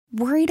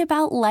Worried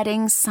about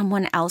letting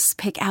someone else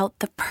pick out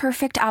the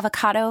perfect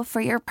avocado for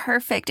your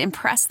perfect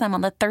impress them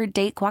on the third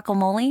date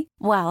guacamole?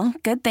 Well,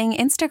 good thing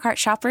Instacart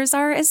shoppers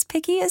are as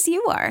picky as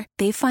you are.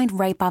 They find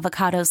ripe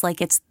avocados like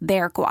it's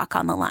their guac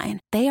on the line.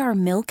 They are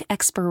milk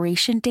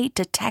expiration date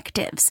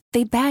detectives.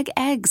 They bag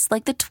eggs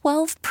like the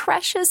 12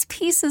 precious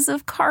pieces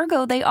of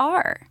cargo they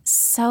are.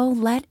 So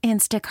let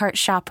Instacart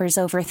shoppers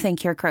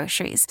overthink your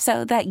groceries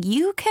so that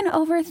you can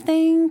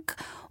overthink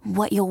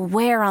what you'll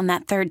wear on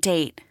that third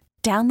date.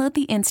 Download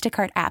the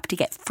Instacart app to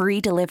get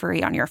free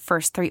delivery on your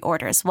first 3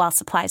 orders while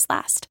supplies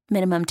last.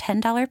 Minimum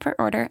 $10 per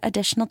order.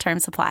 Additional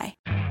terms apply.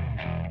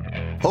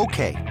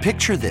 Okay,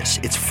 picture this.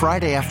 It's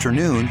Friday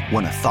afternoon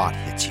when a thought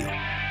hits you.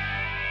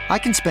 I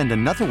can spend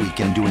another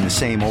weekend doing the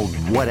same old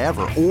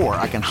whatever, or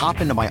I can hop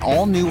into my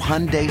all-new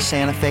Hyundai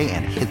Santa Fe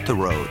and hit the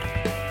road.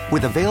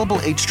 With available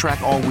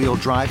H-Track all-wheel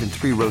drive and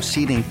 3-row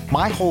seating,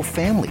 my whole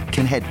family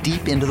can head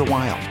deep into the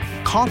wild.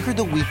 Conquer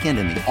the weekend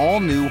in the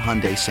all-new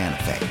Hyundai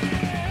Santa Fe.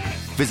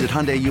 Visit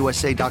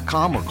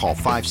HyundaiUSA.com or call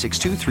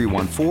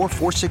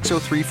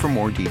 562-314-4603 for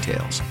more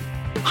details.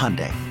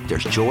 Hyundai,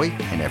 there's joy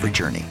in every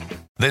journey.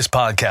 This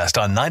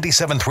podcast on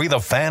 97.3 The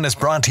Fan is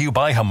brought to you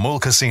by Jamul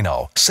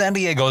Casino, San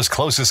Diego's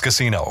closest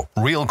casino.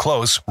 Real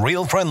close,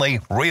 real friendly,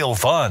 real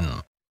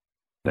fun.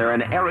 They're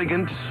an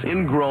arrogant,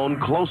 ingrown,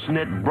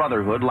 close-knit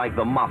brotherhood like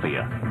the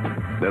Mafia.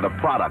 They're the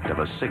product of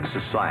a sick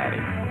society.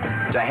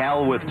 To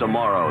hell with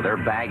tomorrow. Their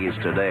bag is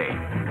today.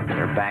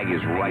 Their bag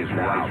is right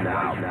now.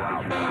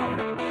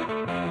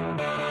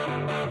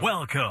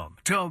 Welcome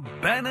to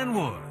Ben and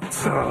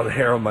Woods. Oh, the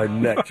hair on my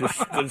neck just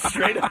stood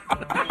straight up.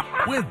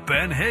 With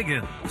Ben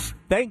Higgins.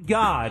 Thank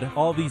God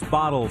all these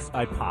bottles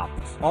I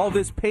popped. All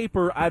this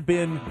paper I've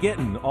been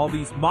getting. All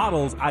these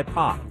models I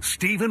popped.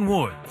 Stephen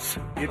Woods.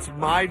 It's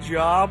my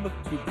job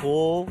to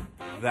pull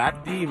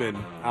that demon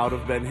out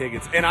of Ben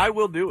Higgins, and I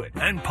will do it.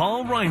 And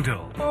Paul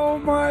Reindl. Oh,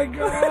 my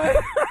God.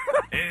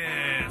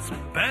 It's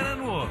Ben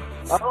and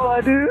Woods. All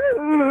I do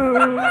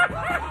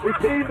is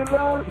see the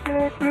love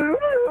stick through.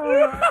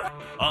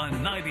 On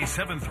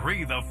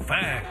 97.3 The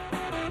Fan.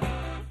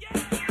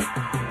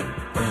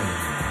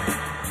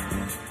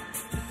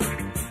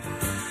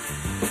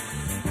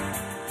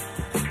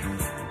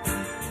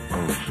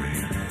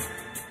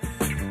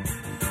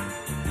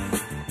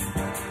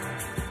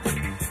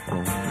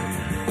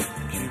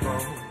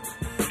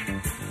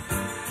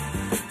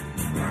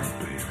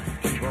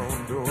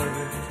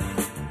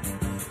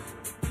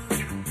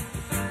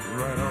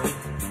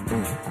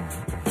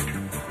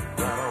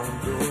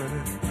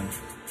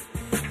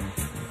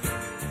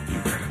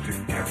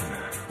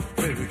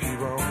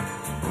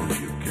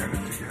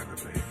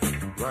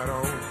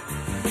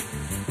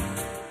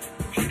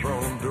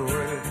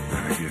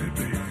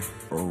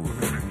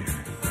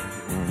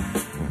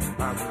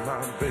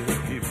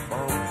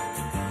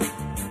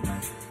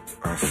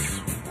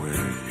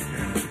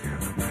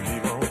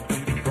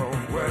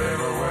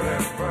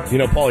 You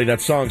know, Paulie,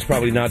 that song's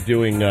probably not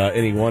doing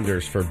any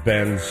wonders for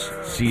Ben's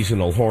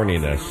seasonal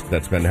horniness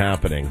that's been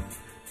happening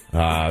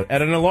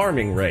at an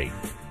alarming rate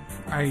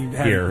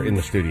here in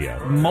the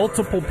studio.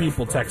 Multiple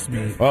people text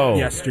me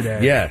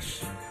yesterday.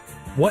 Yes.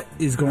 What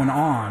is going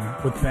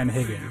on with Ben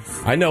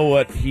Higgins? I know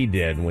what he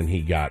did when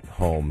he got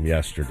home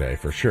yesterday,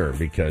 for sure,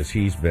 because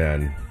he's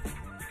been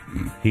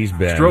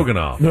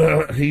Stroganoff.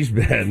 He's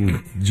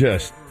been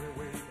just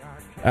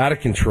out of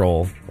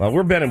control.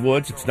 We're Ben and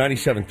Woods. It's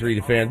 97.3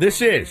 The Fan.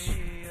 This is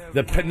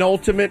the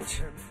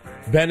penultimate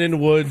Ben and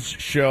Woods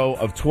show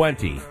of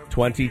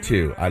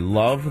 2022. I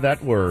love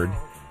that word.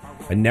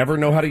 I never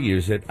know how to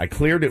use it. I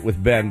cleared it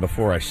with Ben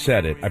before I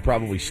said it. I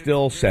probably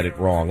still said it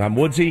wrong. I'm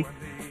Woodsy.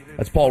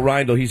 That's Paul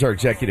Reindl. He's our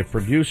executive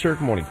producer.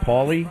 Good morning,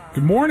 Paulie.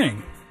 Good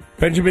morning.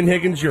 Benjamin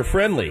Higgins, your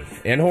friendly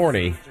and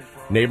horny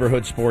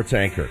neighborhood sports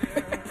anchor.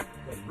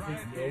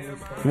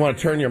 You want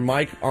to turn your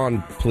mic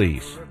on,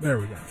 please? There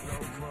we go.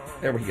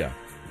 There we go.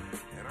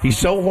 He's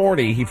so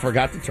horny, he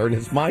forgot to turn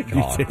his mic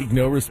off. You take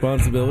no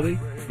responsibility?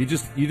 You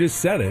just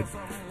said it.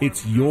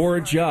 It's your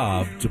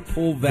job to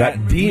pull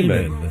that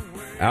demon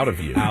out of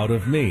you. Out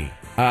of me.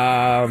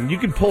 You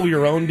can pull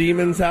your own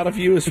demons out of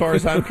you as far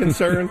as I'm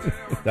concerned.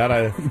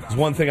 That is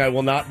one thing I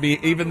will not be,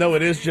 even though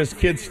it is just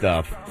kid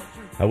stuff,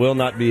 I will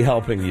not be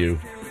helping you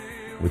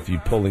with you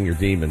pulling your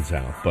demons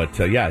out. But,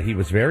 yeah, he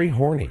was very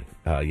horny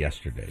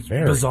yesterday.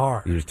 Very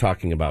bizarre. He was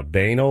talking about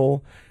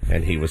banal,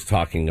 and he was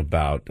talking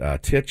about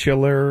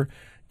titular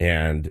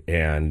and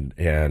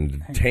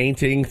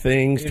tainting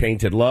things.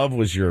 Tainted Love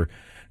was your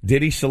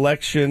Diddy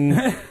selection,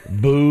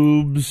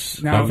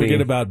 boobs. Now forget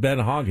about Ben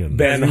Hoggins.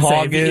 Ben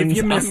Hoggins. If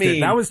you missed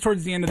it, that was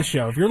towards the end of the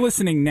show. If you're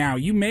listening now,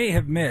 you may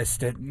have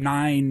missed at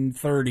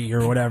 9:30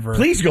 or whatever.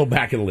 Please go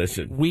back and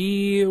listen.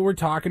 We were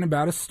talking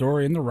about a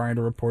story in the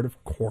Reindl Report,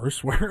 of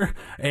course, where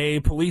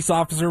a police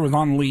officer was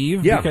on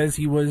leave because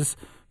he was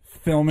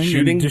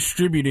filming and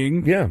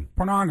distributing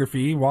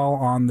pornography while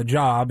on the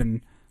job,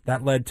 and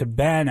that led to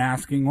Ben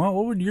asking, "Well,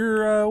 what would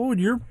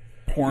your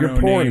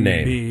porn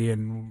name be?"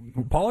 And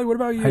Paulie, what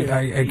about you?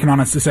 I can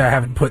honestly say I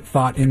haven't put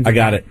thought into. I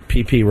got it.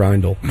 PP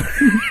Reindl.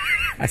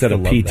 Instead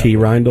of PT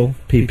Reindl,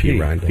 PP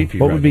Reindl.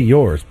 What would be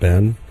yours,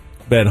 Ben?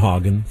 Ben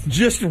Hoggins.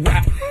 Just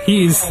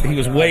he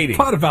was waiting.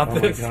 Thought about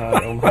this.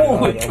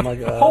 Holy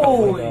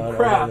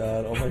crap!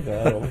 Oh my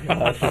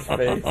god! His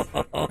face.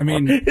 I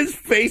mean, his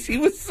face. He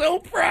was so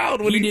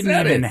proud when he didn't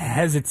said even it.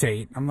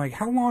 hesitate. I'm like,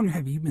 how long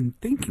have you been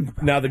thinking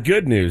about? Now the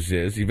good news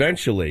is,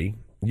 eventually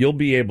you'll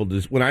be able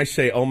to. When I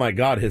say, "Oh my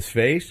god," his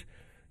face,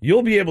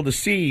 you'll be able to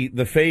see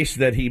the face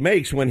that he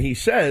makes when he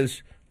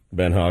says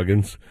Ben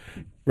Hoggins,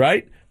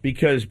 right?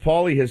 Because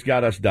Paulie has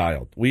got us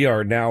dialed. We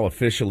are now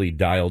officially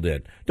dialed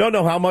in. Don't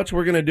know how much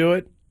we're going to do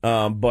it,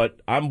 but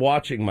I'm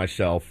watching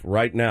myself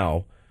right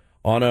now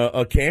on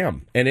a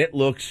cam, and it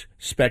looks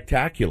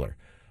spectacular.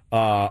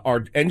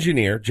 Our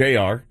engineer,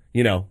 JR,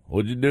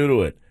 what'd you do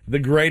to it? The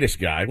greatest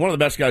guy, one of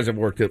the best guys I've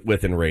worked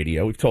with in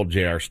radio. We've told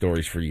JR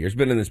stories for years.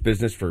 Been in this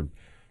business for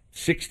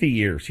 60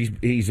 years.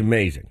 He's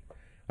amazing.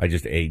 I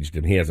just aged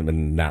him. He hasn't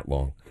been that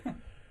long.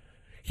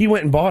 He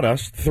went and bought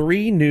us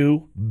 3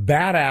 new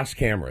badass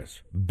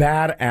cameras.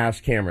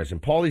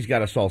 And Paulie's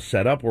got us all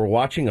set up. We're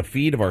watching a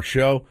feed of our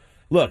show.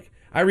 Look,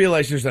 I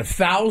realize there's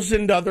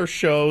 1,000 other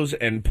shows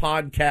and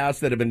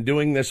podcasts that have been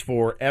doing this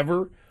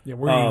forever. Yeah,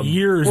 we're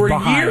years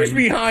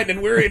behind.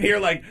 And we're in here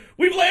like,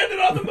 we've landed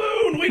on the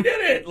moon. We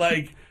did it.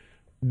 Like,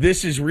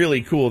 this is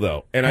really cool,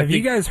 though. And have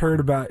you guys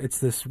heard about it's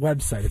this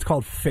website? It's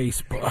called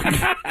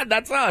Facebook.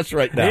 That's us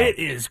right now. It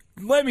is.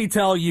 Let me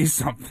tell you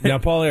something. Now,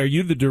 Paulie, are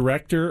you the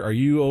director? Are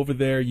you over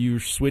there? You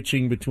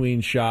switching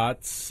between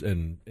shots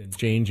and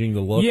changing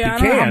the look? Yeah, I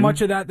don't know how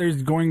much of that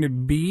there's going to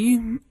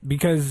be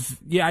because,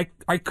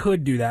 I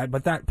could do that,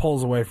 but that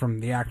pulls away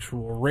from the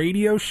actual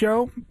radio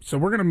show. So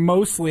we're going to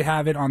mostly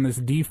have it on this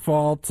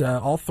default.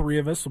 All 3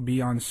 of us will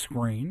be on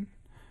screen.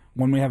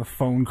 When we have a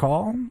phone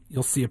call,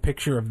 you'll see a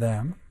picture of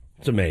them.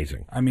 It's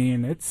amazing. I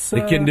mean, it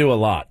can do a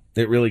lot.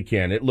 It really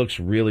can. It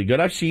looks really good.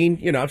 I've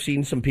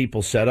seen some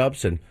people's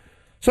setups, and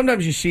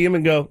sometimes you see them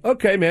and go,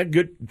 okay, man,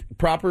 good,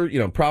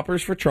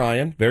 propers for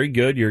trying. Very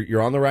good.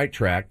 You're on the right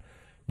track.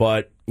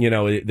 But,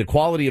 the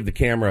quality of the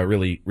camera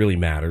really, really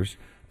matters.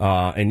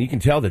 And you can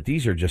tell that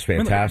these are just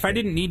fantastic. If I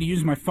didn't need to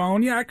use my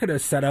phone, I could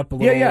have set up a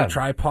little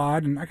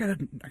tripod, and I got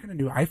a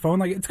new iPhone.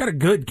 Like, it's got a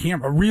good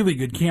camera, a really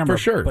good camera. For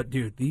sure. But,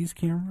 dude, these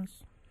cameras...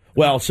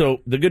 Well,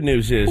 so the good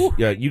news is,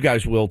 you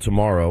guys will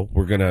tomorrow.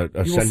 We're going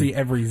to see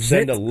every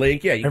send a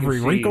link. Yeah, you every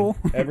can wrinkle,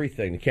 see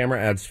everything. The camera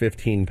adds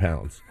 15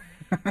 pounds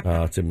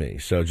to me,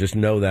 so just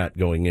know that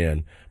going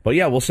in. But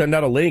yeah, we'll send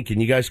out a link, and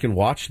you guys can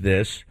watch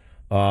this.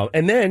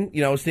 And then,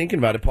 I was thinking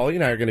about it. Paulie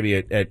and I are going to be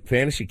at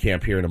Fantasy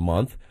Camp here in a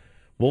month.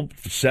 We'll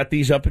set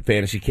these up at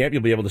Fantasy Camp.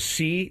 You'll be able to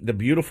see the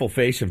beautiful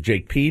face of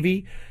Jake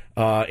Peavy,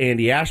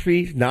 Andy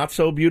Ashby, not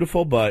so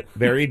beautiful, but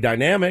very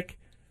dynamic.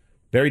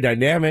 Very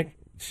dynamic.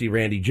 See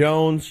Randy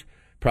Jones,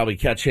 probably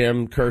catch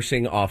him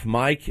cursing off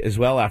mic as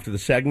well after the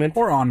segment.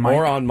 Or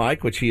on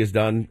mic. Which he has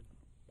done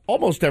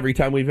almost every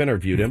time we've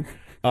interviewed him.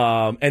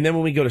 And then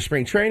when we go to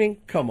spring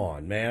training, come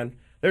on, man.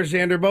 There's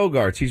Xander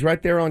Bogaerts. He's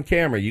right there on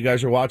camera. You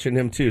guys are watching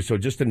him, too. So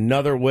just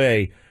another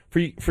way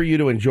for you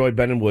to enjoy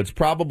Ben and Woods,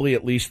 probably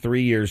at least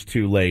 3 years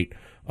too late.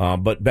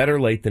 But better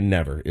late than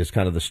never is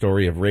kind of the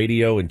story of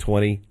radio in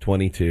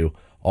 2022,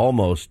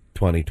 almost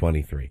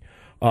 2023.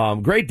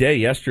 Great day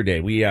yesterday.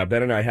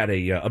 Ben and I had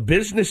a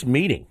business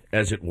meeting,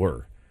 as it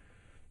were.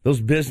 Those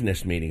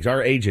business meetings.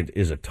 Our agent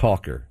is a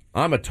talker.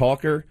 I'm a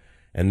talker,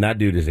 and that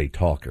dude is a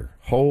talker.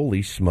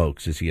 Holy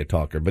smokes, is he a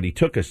talker. But he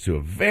took us to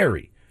a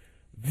very,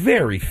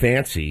 very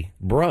fancy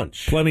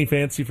brunch. Plenty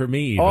fancy for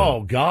me, even.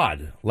 Oh,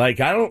 God.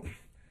 Like, I don't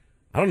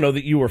know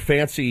that you were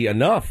fancy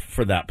enough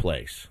for that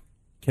place.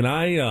 Can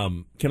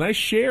I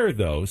share,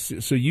 though?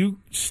 So you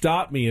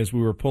stopped me as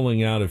we were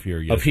pulling out of here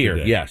yesterday. Of here,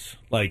 yes.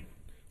 Like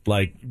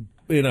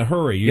in a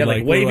hurry. You're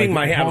like waving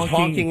my hand,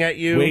 honking at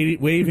you.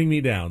 Waving me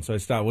down. So I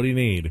stopped. What do you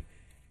need?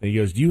 And he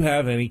goes, do you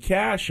have any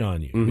cash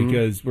on you? Mm-hmm.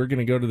 Because we're going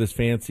to go to this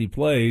fancy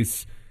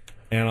place,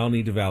 and I'll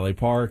need to valet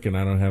park, and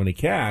I don't have any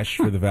cash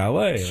for the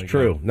valet. It's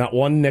true. Not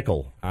one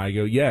nickel. I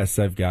go, yes,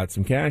 I've got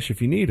some cash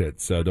if you need it,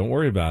 so don't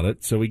worry about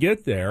it. So we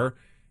get there,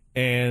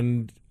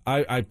 and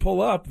I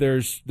pull up.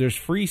 There's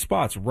free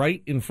spots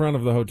right in front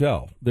of the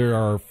hotel. There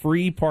are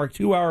free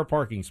 2-hour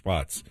parking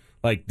spots,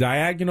 like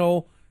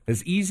diagonal,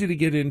 as easy to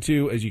get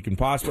into as you can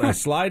possibly. I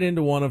slide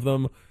into one of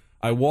them.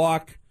 I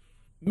walk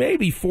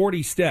maybe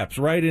 40 steps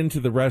right into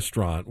the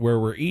restaurant where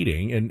we're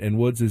eating, and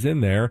Woods is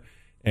in there,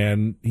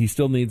 and he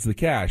still needs the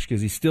cash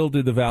because he still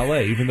did the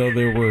valet, even though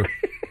there were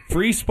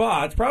free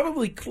spots,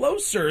 probably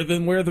closer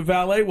than where the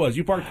valet was.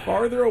 You parked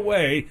farther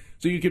away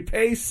so you could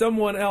pay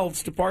someone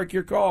else to park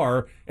your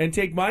car and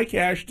take my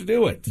cash to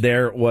do it.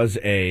 There was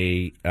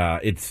it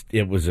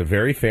was a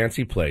very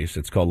fancy place.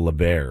 It's called Le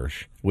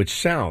Berge, which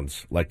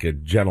sounds like a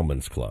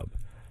gentleman's club.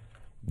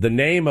 The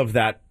name of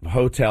that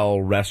hotel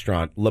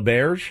restaurant, Le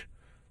Berge,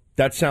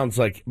 that sounds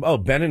like,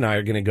 Ben and I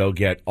are going to go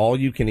get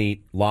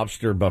all-you-can-eat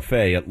lobster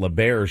buffet at Le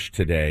Berge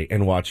today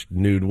and watch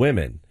nude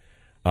women.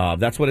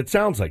 That's what it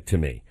sounds like to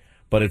me.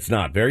 But it's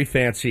not. Very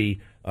fancy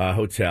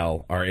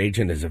hotel. Our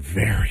agent is a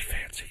very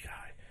fancy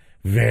guy.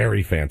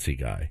 Very fancy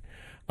guy.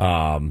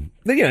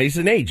 He's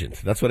an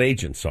agent. That's what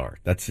agents are.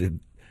 That's it.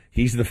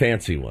 He's the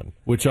fancy one.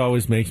 Which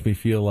always makes me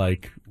feel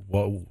like,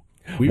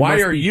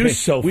 Why are you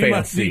so fancy? We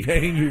must be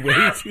paying you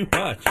way too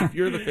much if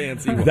you're the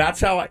fancy one. That's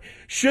how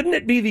shouldn't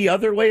it be the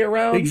other way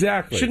around?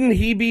 Exactly. Shouldn't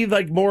he be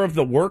like more of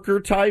the worker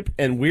type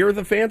and we're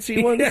the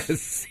fancy ones?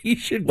 Yes, he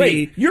should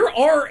be. You're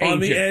our agent. On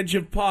the edge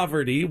of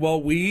poverty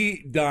while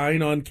we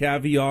dine on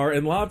caviar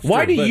and lobster.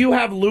 Why do you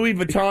have Louis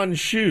Vuitton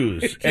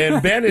shoes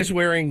and Ben is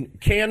wearing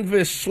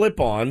canvas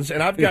slip-ons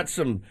and I've got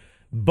some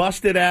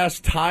busted-ass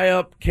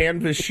tie-up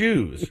canvas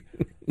shoes?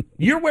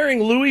 You're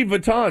wearing Louis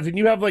Vuittons and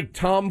you have like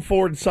Tom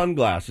Ford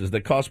sunglasses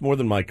that cost more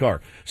than my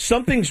car.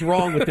 Something's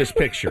wrong with this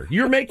picture.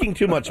 You're making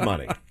too much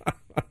money.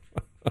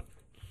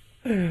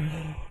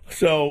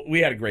 So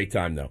we had a great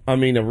time, though. I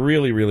mean, a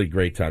really, really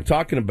great time.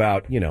 Talking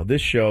about,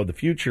 this show, the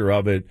future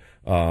of it,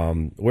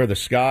 where the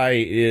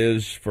sky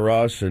is for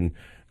us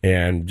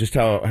and just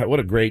what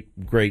a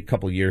great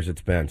couple of years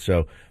it's been.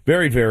 So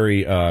very,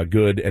 very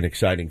good and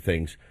exciting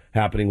things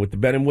happening with the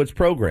Ben and Woods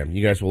program.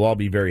 You guys will all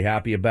be very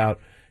happy about.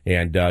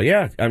 And,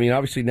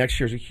 obviously next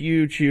year's a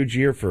huge, huge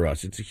year for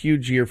us. It's a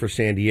huge year for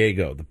San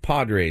Diego. The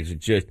Padres,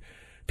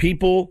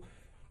 people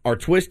are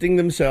twisting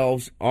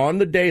themselves on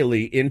the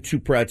daily into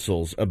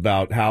pretzels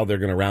about how they're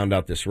going to round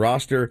out this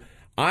roster.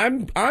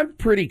 I'm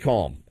pretty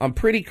calm. I'm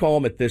pretty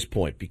calm at this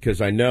point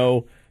because I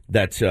know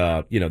that,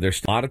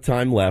 there's a lot of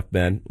time left,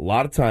 Ben, a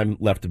lot of time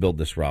left to build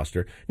this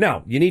roster.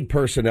 Now, you need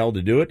personnel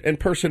to do it, and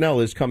personnel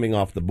is coming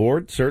off the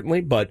board, certainly,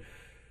 but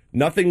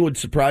nothing would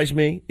surprise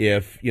me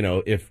if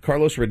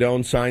Carlos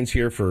Rodon signs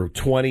here for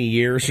 20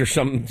 years or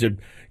something to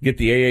get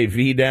the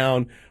AAV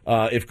down.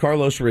 If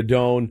Carlos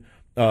Rodon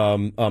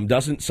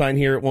doesn't sign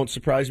here, it won't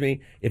surprise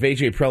me. If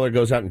A.J. Preller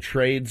goes out and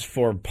trades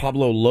for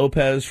Pablo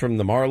Lopez from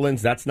the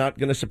Marlins, that's not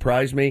going to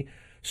surprise me.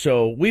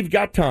 So we've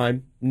got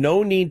time.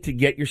 No need to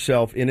get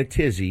yourself in a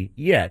tizzy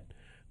yet.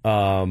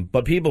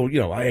 But people,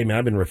 hey, man,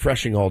 I've been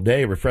refreshing all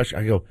day.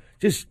 I go,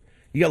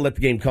 you got to let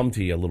the game come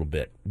to you a little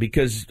bit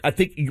because I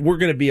think we're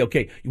going to be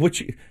okay.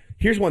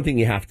 Here's one thing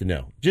you have to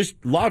know.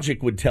 Just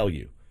logic would tell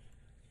you.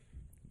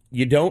 If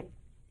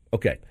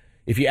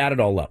you add it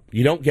all up,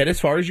 you don't get as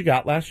far as you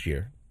got last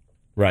year,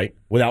 right,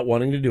 without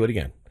wanting to do it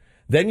again.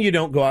 Then you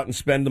don't go out and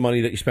spend the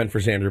money that you spent for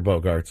Xander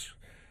Bogaerts,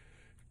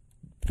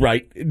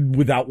 right,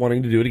 without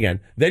wanting to do it again.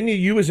 Then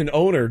you as an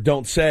owner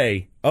don't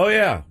say, oh,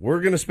 yeah,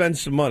 we're going to spend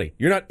some money.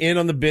 You're not in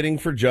on the bidding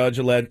for Judge,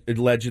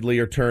 allegedly,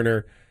 or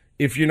Turner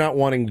if you're not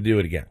wanting to do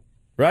it again.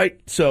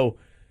 Right? So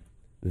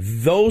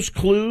those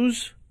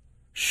clues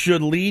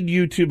should lead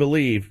you to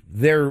believe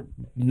they're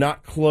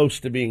not close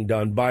to being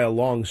done by a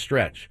long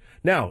stretch.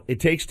 Now, it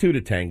takes two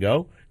to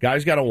tango.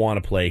 Guys got to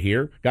want to play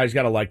here. Guys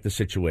got to like the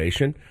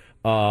situation.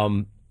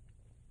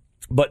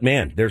 But,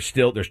 man, there's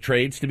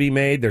trades to be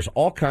made. There's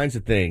all kinds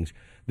of things.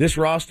 This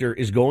roster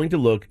is going to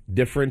look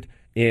different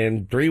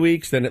in 3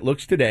 weeks than it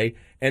looks today,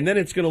 and then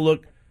it's going to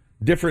look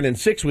different in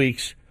 6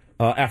 weeks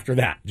after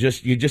that.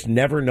 You just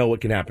never know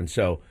what can happen.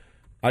 So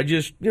I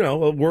just,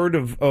 a word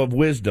of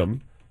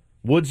wisdom,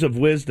 woods of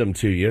wisdom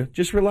to you.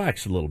 Just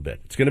relax a little bit.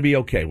 It's going to be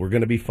okay. We're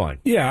going to be fine.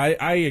 Yeah,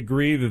 I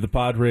agree that the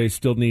Padres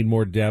still need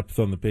more depth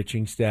on the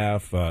pitching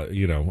staff. I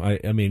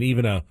mean,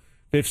 even a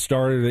fifth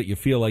starter that you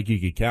feel like you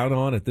could count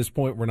on, at this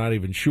point, we're not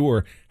even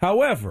sure.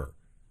 However,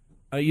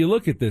 you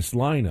look at this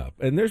lineup,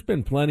 and there's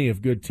been plenty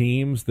of good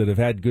teams that have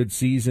had good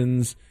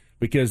seasons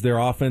because they're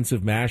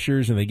offensive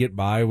mashers and they get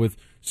by with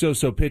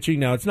so-so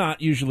pitching. Now, it's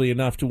not usually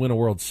enough to win a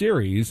World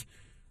Series,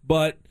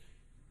 but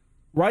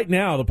right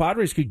now, the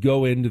Padres could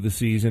go into the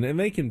season and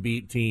they can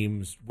beat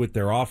teams with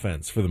their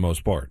offense for the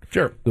most part.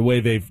 Sure. The way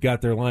they've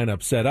got their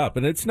lineup set up.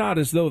 And it's not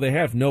as though they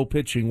have no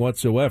pitching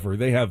whatsoever.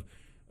 They have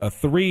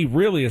three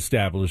really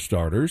established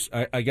starters,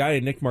 a guy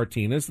in Nick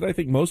Martinez that I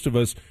think most of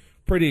us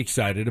pretty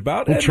excited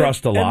about. We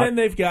trust a lot. And then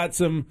they've got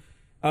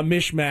a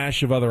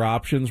mishmash of other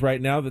options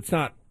right now that's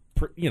not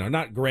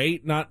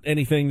great, not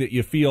anything that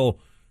you feel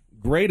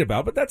great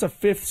about, but that's a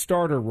fifth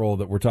starter role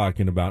that we're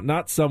talking about,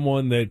 not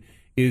someone that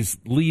is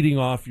leading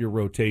off your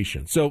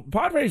rotation. So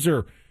Padres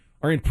are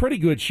in pretty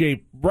good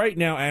shape right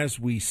now as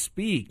we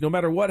speak, no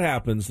matter what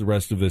happens the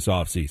rest of this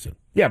offseason.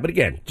 Yeah, but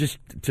again, just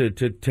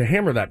to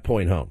hammer that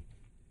point home,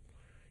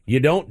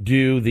 you don't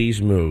do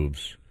these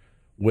moves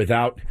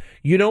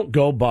you don't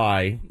go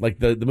buy, like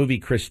the movie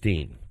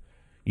Christine,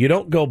 you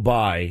don't go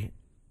buy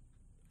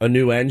a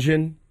new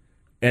engine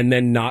and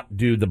then not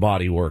do the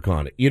body work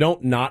on it. You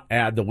don't not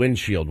add the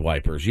windshield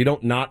wipers. You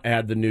don't not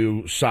add the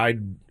new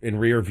side and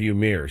rear view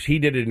mirrors. He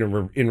did it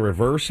in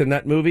reverse in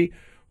that movie.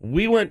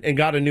 We went and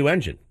got a new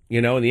engine,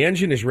 and the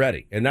engine is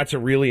ready, and that's a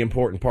really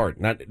important part.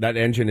 That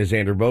engine is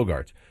Xander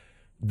Bogaerts.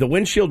 The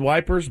windshield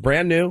wipers,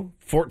 brand new,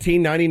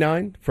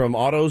 $14.99 from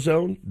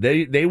AutoZone.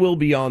 They will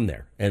be on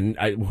there, and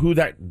who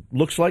that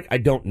looks like, I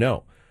don't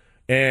know.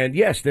 And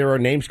yes, there are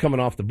names coming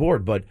off the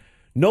board, but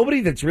nobody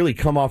that's really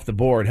come off the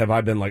board have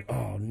I been like,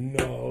 oh,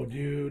 no,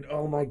 dude,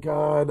 oh, my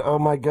God,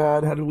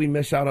 how did we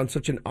miss out on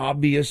such an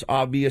obvious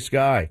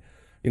guy?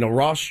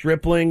 Ross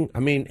Stripling, I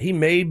mean, he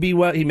may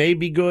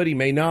be good, he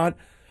may not.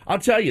 I'll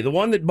tell you, the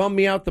one that bummed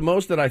me out the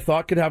most that I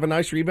thought could have a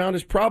nice rebound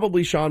is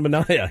probably Sean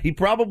Manaea. He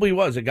probably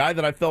was a guy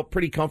that I felt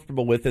pretty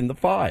comfortable with in the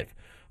 5,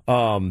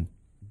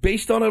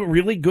 based on a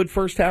really good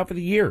first half of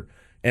the year.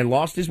 and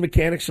lost his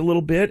mechanics a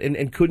little bit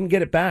and couldn't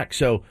get it back.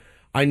 So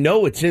I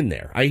know it's in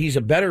there. He's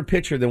a better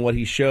pitcher than what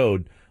he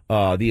showed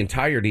the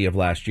entirety of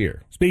last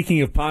year.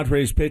 Speaking of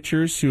Padres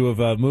pitchers who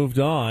have moved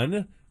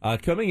on,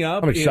 coming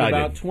up in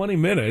about 20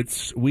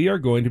 minutes, we are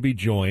going to be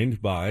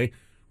joined by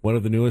one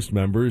of the newest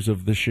members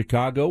of the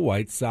Chicago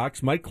White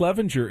Sox. Mike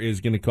Clevenger is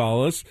going to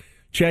call us,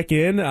 check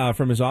in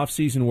from his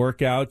off-season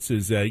workouts.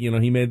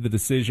 He made the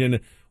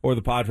decision, or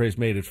the Padres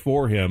made it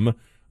for him,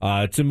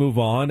 to move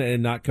on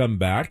and not come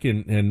back.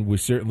 And we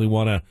certainly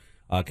want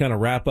to kind of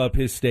wrap up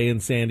his stay in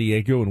San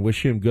Diego and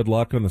wish him good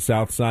luck on the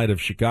south side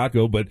of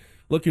Chicago. But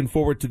looking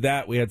forward to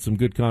that. We had some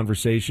good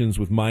conversations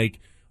with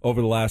Mike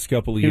over the last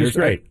couple of years. He was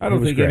great. I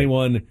don't think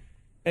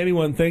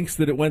anyone thinks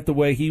that it went the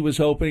way he was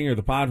hoping or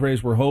the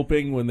Padres were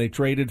hoping when they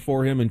traded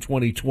for him in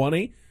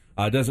 2020.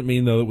 Doesn't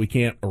mean, though, that we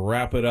can't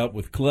wrap it up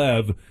with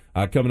Clev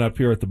coming up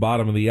here at the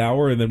bottom of the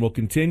hour, and then we'll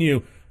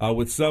continue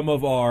with some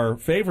of our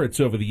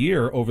favorites over the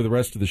year over the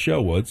rest of the show,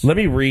 Woods. Let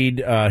me read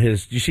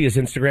did you see his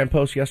Instagram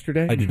post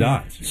yesterday? I did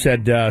not.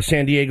 Said,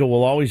 San Diego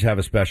will always have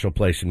a special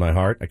place in my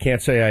heart. I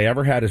can't say I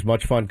ever had as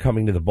much fun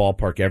coming to the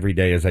ballpark every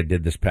day as I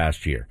did this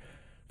past year.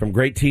 From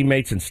great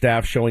teammates and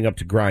staff showing up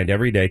to grind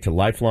every day to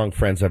lifelong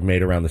friends I've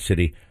made around the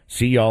city.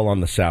 See y'all on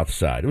the south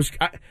side. It was.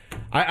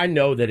 I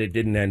know that it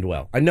didn't end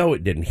well. I know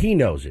it didn't. He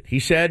knows it. He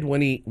said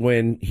when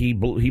he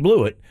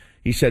blew it,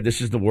 he said,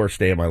 "This is the worst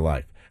day of my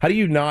life." How do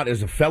you not,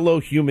 as a fellow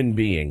human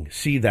being,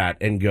 see that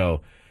and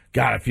go,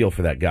 God, I feel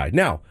for that guy?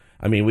 Now,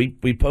 I mean,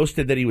 we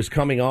posted that he was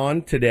coming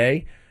on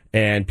today,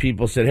 and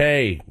people said,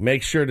 "Hey,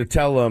 make sure to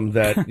tell him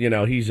that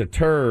he's a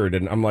turd."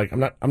 And I'm like,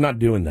 I'm not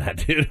doing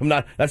that, dude. I'm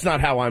not. That's not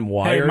how I'm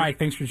wired. Hey, Mike,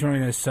 thanks for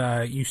joining us.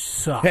 You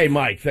suck. Hey,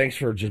 Mike, thanks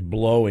for just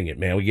blowing it,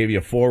 man. We gave you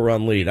a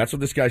 4-run lead. That's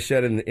what this guy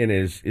said in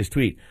his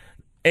tweet.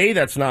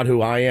 That's not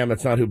who I am.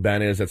 That's not who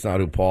Ben is. That's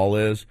not who Paul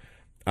is.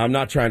 I'm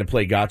not trying to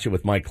play gotcha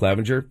with Mike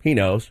Clevenger. He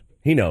knows.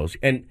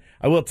 And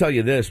I will tell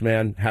you this,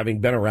 man, having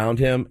been around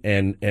him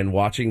and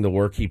watching the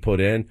work he put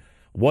in,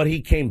 what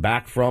he came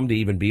back from to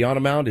even be on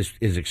a mound is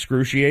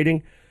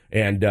excruciating.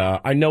 And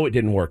I know it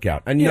didn't work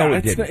out. I know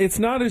it didn't. It's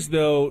not as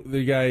though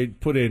the guy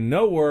put in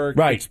no work,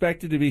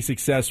 expected to be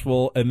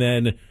successful, and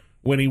then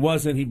when he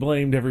wasn't, he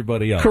blamed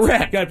everybody else.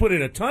 Correct. The guy put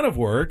in a ton of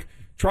work,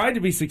 tried to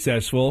be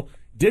successful,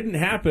 didn't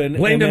happen,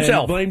 blamed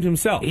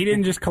himself. He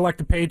didn't just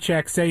collect a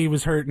paycheck, say he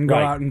was hurt, and go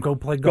out and go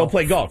play golf. Go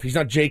play golf. He's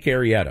not Jake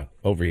Arrieta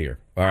over here.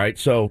 All right,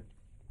 so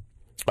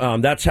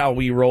that's how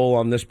we roll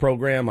on this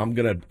program.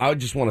 I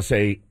just want to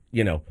say,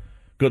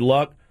 good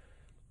luck.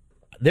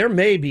 There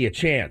may be a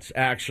chance,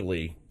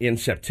 actually, in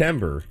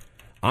September.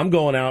 I'm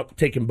going out,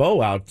 taking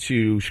Bo out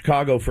to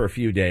Chicago for a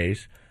few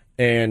days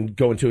and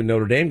going to a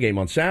Notre Dame game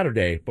on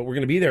Saturday, but we're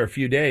going to be there a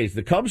few days.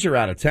 The Cubs are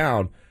out of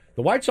town.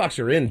 The White Sox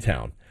are in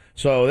town.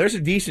 So there's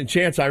a decent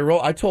chance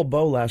I told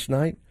Bo last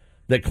night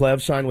that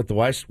Clev signed with the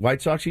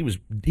White Sox. He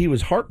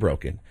was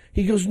heartbroken.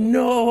 He goes,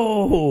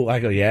 "No." I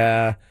go,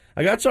 "Yeah."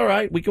 I go, "That's all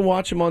right. We can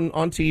watch him on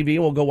TV,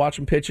 and we'll go watch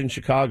him pitch in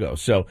Chicago."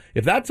 So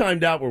if that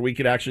timed out where we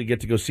could actually get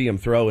to go see him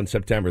throw in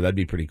September, that'd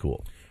be pretty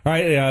cool. All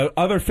right,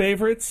 other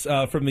favorites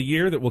from the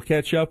year that we'll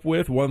catch up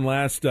with. One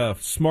last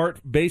smart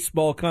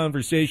baseball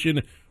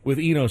conversation with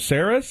Eno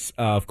Saris.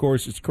 Of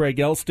course, it's Craig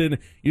Elston,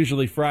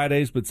 usually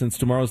Fridays, but since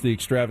tomorrow's the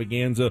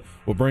extravaganza,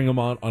 we'll bring him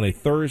on a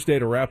Thursday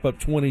to wrap up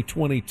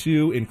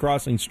 2022 in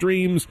Crossing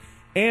Streams.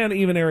 And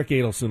even Eric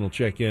Adelson will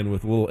check in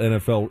with a little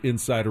NFL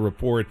Insider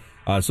Report.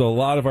 So a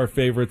lot of our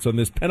favorites on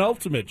this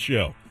penultimate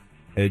show.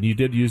 And you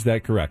did use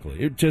that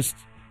correctly. It just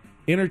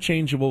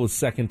interchangeable with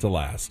second to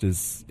last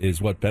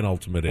is what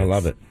penultimate is. I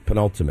love it.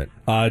 Penultimate.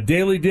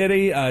 Daily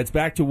Ditty, it's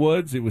back to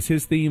Woods. It was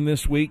his theme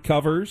this week,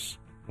 covers,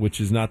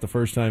 which is not the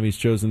first time he's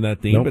chosen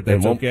that theme, but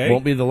that's okay.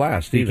 Won't be the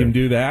last either. He can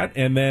do that.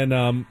 And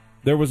then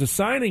there was a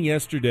signing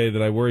yesterday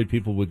that I worried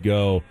people would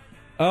go,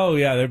 "Oh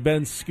yeah, their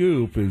Ben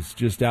Scoop is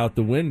just out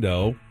the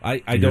window." I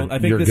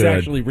think this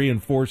actually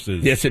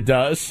reinforces. Yes, it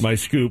does. My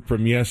scoop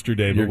from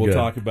yesterday, but we'll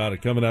talk about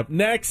it coming up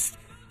next.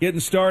 Getting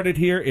started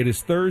here. It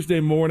is Thursday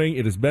morning.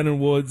 It is Ben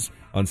and Woods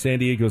on San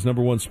Diego's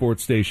 #1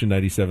 sports station,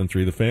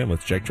 97.3 The Fan.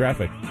 Let's check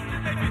traffic.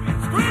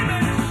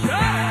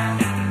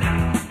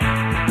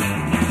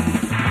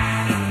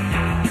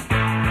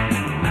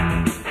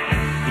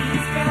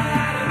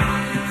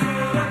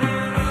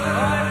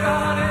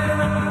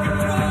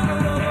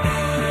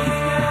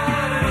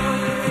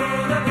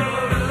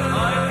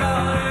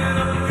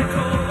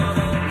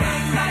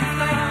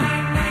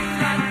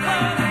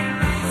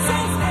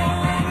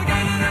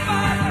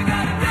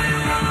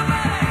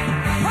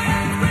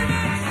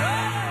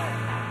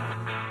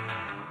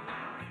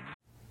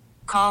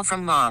 Call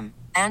from mom.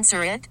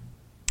 Answer it.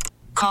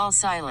 Call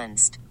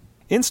silenced.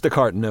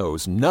 Instacart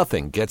knows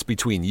nothing gets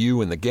between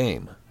you and the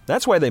game.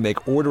 That's why they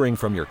make ordering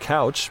from your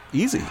couch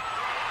easy.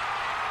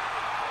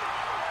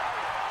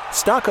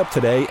 Stock up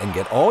today and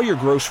get all your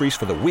groceries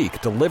for the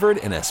week delivered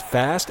in as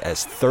fast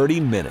as 30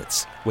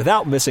 minutes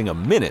without missing a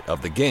minute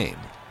of the game.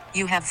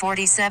 You have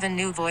 47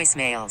 new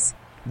voicemails.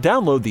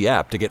 Download the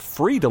app to get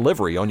free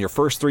delivery on your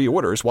first 3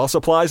 orders while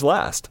supplies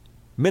last.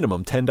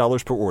 Minimum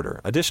 $10 per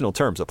order. Additional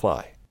terms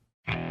apply.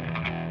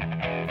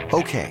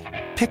 Okay,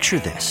 Picture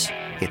this.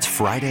 It's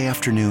Friday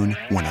afternoon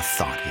when a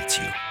thought hits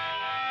you.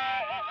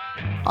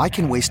 I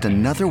can waste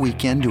another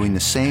weekend doing the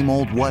same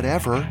old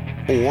whatever,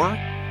 or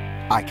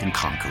I can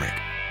conquer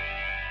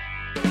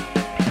it.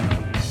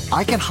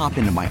 I can hop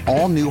into my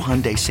all-new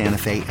Hyundai Santa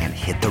Fe and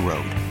hit the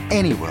road.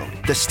 Any road.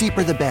 The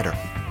steeper, the better.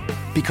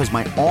 Because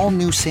my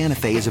all-new Santa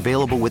Fe is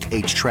available with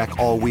H-Track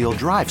all-wheel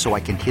drive, so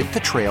I can hit the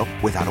trail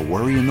without a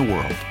worry in the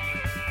world.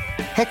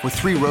 Heck, with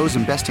 3 rows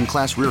and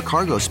best-in-class rear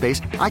cargo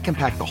space, I can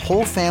pack the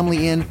whole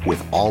family in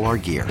with all our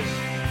gear.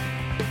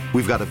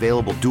 We've got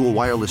available dual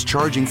wireless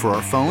charging for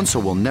our phones, so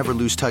we'll never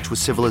lose touch with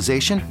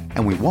civilization,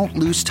 and we won't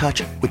lose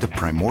touch with the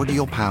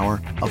primordial power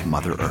of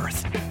Mother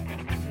Earth.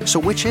 So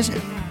which is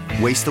it?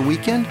 Waste the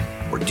weekend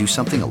or do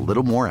something a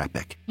little more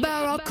epic?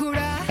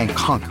 And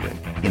conquer it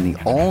in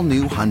the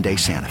all-new Hyundai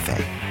Santa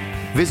Fe.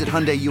 Visit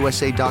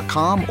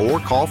HyundaiUSA.com or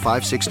call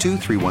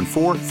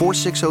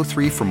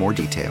 562-314-4603 for more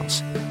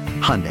details.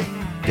 Hyundai,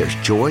 there's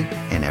joy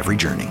in every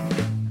journey.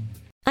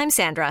 I'm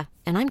Sandra,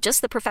 and I'm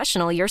just the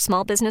professional your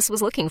small business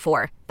was looking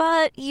for.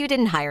 But you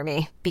didn't hire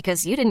me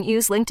because you didn't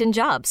use LinkedIn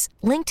Jobs.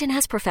 LinkedIn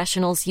has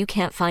professionals you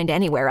can't find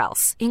anywhere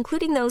else,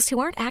 including those who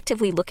aren't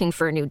actively looking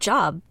for a new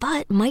job,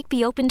 but might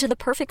be open to the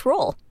perfect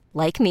role,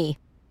 like me.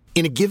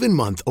 In a given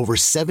month, over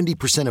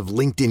 70% of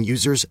LinkedIn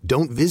users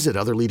don't visit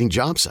other leading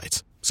job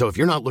sites. So if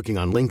you're not looking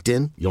on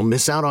LinkedIn, you'll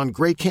miss out on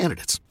great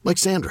candidates like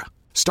Sandra.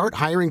 Start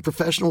hiring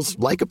professionals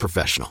like a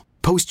professional.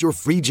 Post your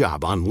free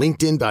job on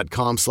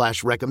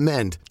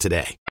linkedin.com/recommend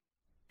today.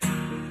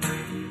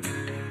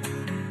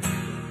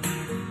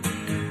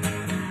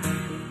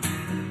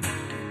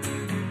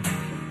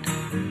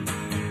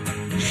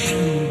 She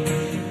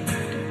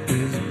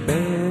is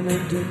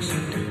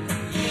benediction.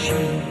 She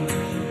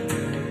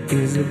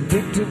is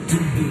addicted to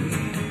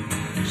heat.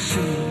 She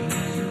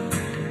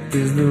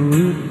is the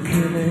root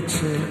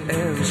connection,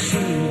 and she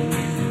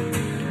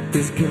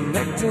is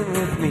connecting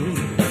with me.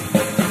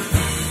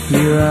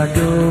 Here I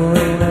go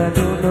and I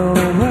don't know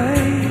why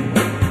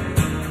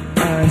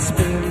I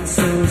spin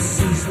so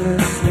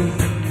ceaselessly.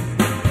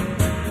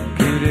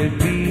 Could it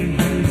be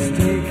he's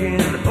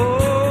taking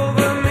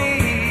over me?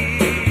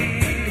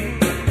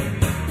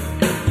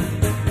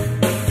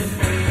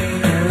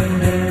 I'm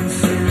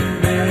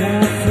dancing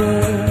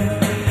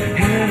barefoot,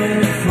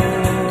 headed for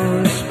a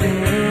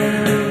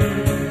spin.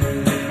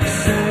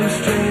 Some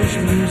strange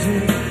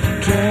music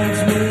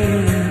drags me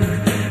in,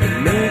 it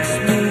makes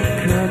me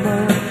come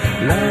on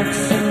like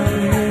some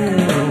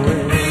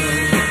heroin.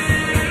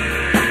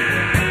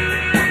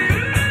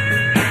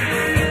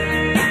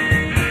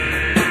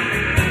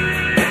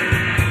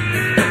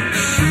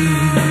 She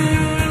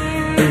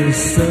is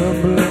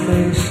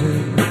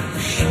sublimation.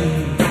 She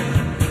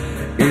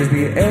is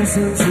the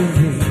essence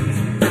of me.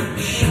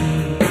 She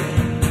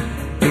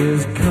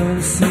is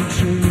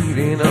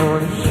concentrating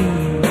on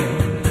him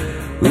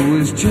who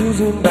is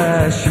chosen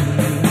by she.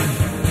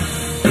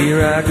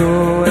 Here I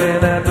go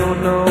and I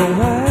don't know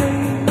why.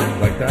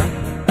 Like that?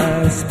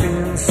 I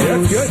spin so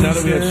That's good. Now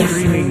that we have ceaselessly.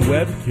 streaming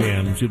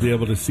webcams, you'll be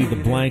able to see the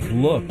blank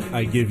look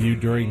I give you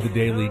during the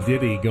Daily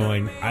Ditty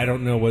going, I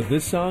don't know what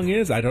this song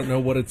is. I don't know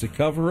what it's a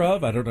cover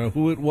of. I don't know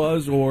who it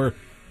was or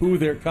who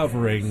they're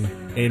covering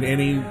in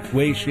any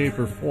way, shape,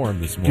 or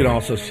form this You morning. can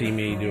also see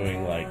me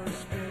doing like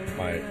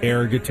my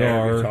air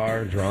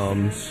guitar,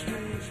 drums.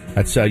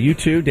 That's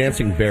U2,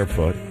 Dancing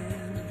Barefoot,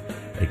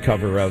 a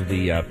cover of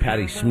the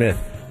Patti Smith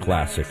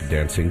classic,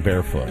 Dancing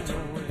Barefoot.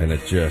 And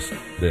it's just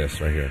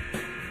this right here.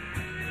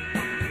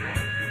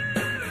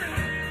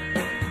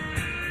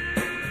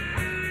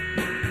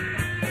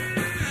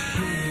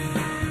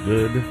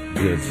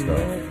 Good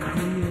stuff.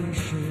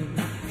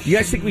 You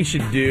guys think we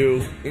should do,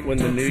 when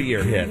the new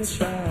year hits,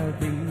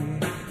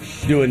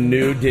 do a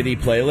new Diddy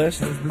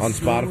playlist on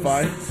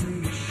Spotify?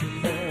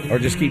 Or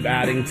just keep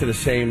adding to the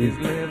same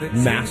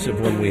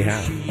massive one we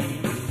have?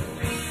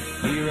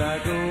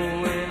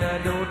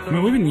 I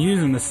mean, we've been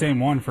using the same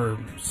one for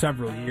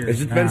several years.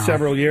 Has it now. been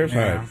several years?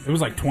 Yeah. All right. It was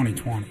like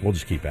 2020. We'll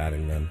just keep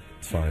adding then.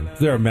 It's fine. Is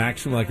there a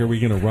maximum? Like, are we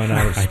going to run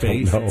out of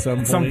space I don't know.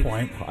 at some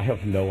point? I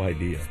have no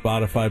idea.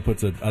 Spotify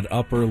puts an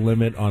upper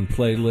limit on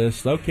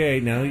playlists. Okay,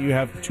 now you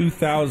have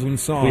 2,000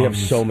 songs. We have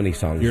so many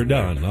songs. You're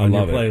done on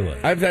your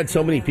playlist. I've had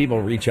so many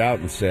people reach out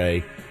and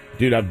say,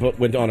 dude, I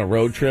went on a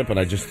road trip and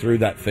I just threw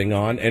that thing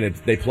on and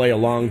they play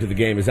along to the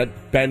game. Is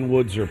that Ben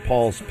Woods or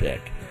Paul's pick?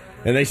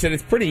 And they said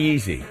it's pretty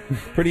easy.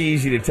 Pretty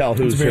easy to tell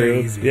who's It's very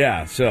who. easy.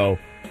 Yeah, so...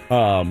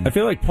 I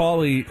feel like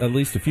Paulie, at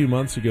least a few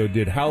months ago,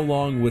 did how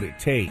long would it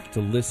take to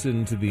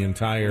listen to the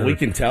entire we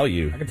can tell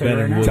you. Ben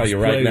and Woods tell you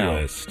right now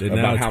playlist, and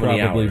about now it's how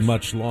many probably hours.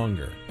 much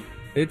longer.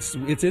 It's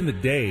in the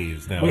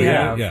days now. We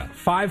Yeah. have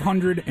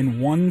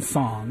 501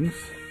 songs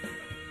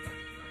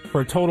for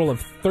a total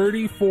of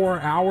 34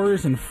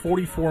 hours and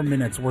 44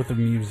 minutes worth of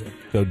music.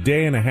 So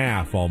day and a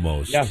half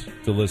almost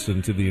to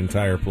listen to the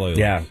entire playlist.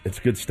 Yeah, it's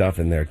good stuff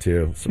in there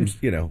too. Some,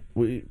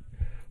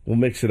 we'll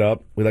mix it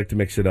up. We like to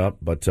mix it up,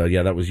 but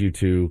that was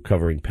U2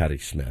 covering Patti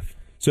Smith.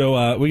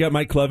 So we got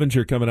Mike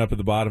Clevenger coming up at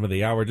the bottom of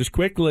the hour. Just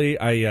quickly,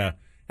 I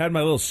had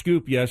my little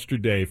scoop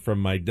yesterday from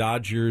my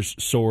Dodgers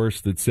source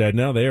that said,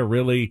 no, they're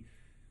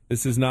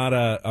This is not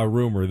a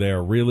rumor. They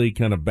are really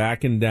kind of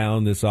backing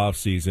down this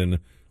offseason,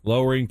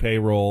 lowering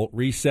payroll,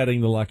 resetting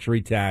the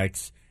luxury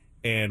tax,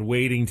 and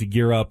waiting to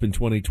gear up in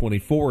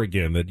 2024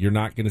 again, that you're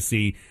not going to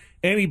see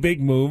any big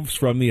moves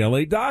from the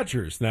LA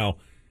Dodgers. Now,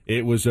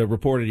 it was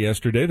reported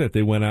yesterday that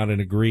they went out and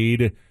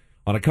agreed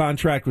on a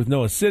contract with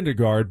Noah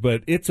Syndergaard,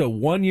 but it's a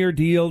one-year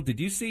deal.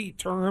 Did you see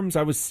terms?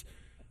 I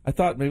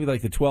thought maybe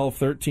like the $12,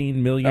 $13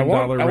 million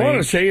range. I want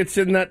to say it's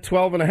in that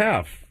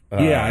 12.5.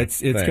 Yeah,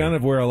 it's kind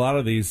of where a lot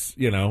of these,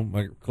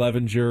 like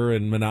Clevenger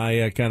and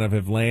Minaya kind of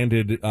have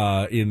landed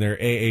in their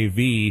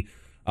AAV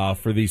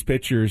for these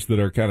pitchers that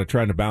are kind of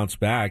trying to bounce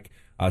back.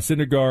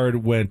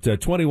 Syndergaard went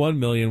 $21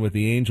 million with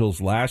the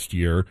Angels last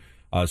year,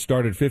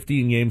 started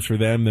 15 games for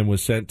them, then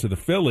was sent to the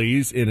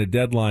Phillies in a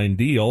deadline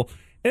deal.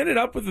 Ended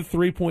up with a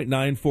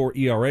 3.94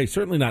 ERA.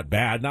 Certainly not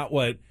bad. Not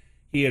what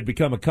he had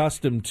become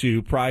accustomed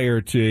to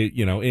prior to,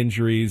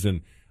 injuries and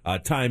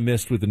time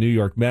missed with the New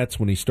York Mets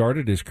when he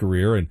started his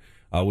career, and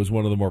was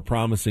one of the more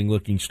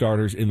promising-looking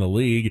starters in the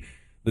league.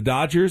 The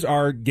Dodgers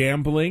are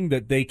gambling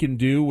that they can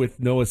do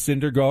with Noah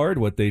Syndergaard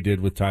what they did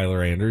with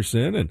Tyler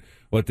Anderson and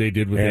what they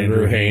did with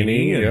Andrew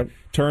Heaney, and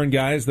turn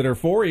guys that are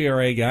 4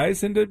 ERA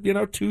guys into,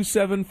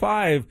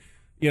 2.75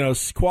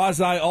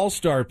 quasi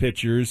all-star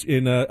pitchers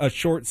in a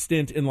short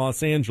stint in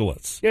Los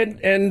Angeles.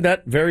 And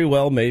that very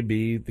well may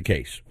be the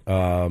case.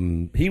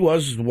 He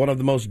was one of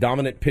the most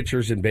dominant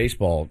pitchers in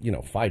baseball,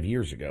 5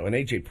 years ago. And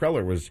A.J.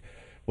 Preller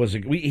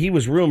he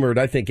was rumored,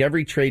 I think,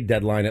 every trade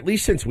deadline, at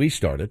least since we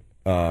started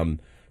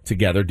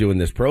together doing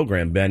this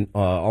program, Ben,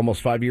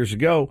 almost 5 years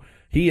ago.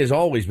 He has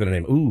always been a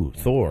name. Ooh,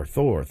 Thor.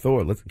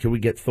 Can we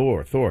get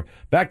Thor?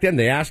 Back then,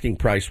 the asking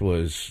price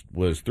was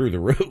through the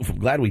roof. I'm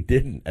glad we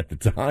didn't at the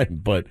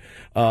time. But,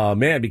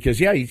 because,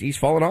 he's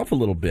fallen off a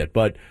little bit.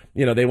 But,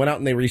 they went out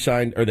and they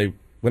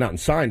went out and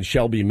signed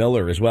Shelby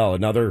Miller as well,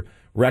 another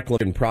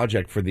Recklin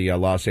project for the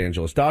Los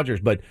Angeles Dodgers.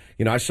 But,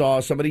 I saw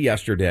somebody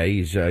yesterday.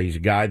 He's a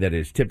guy that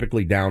is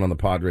typically down on the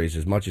Padres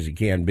as much as he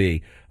can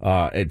be.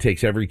 It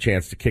takes every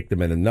chance to kick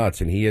them in the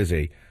nuts, and he is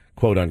a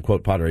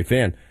quote-unquote Padre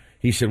fan.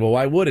 He said, well,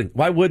 why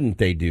wouldn't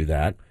they do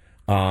that?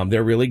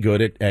 They're really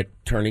good at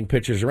turning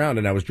pitchers around.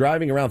 And I was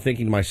driving around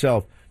thinking to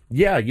myself,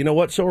 yeah, you know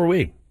what? So are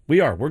we.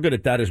 We're good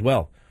at that as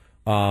well.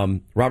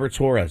 Robert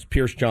Torres,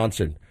 Pierce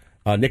Johnson,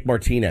 Nick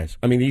Martinez.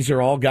 I mean, these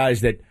are all guys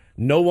that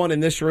no one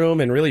in this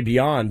room and really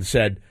beyond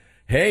said,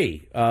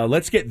 hey,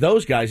 let's get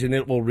those guys, and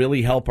it will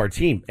really help our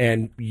team.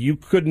 And you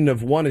couldn't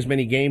have won as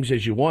many games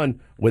as you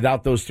won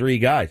without those three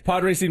guys.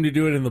 Padres seem to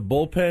do it in the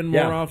bullpen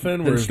more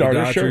often, whereas the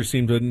Dodgers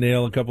seem to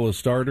nail a couple of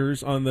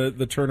starters on the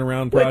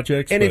turnaround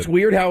projects. And it's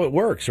weird how it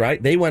works,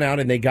 right? They went out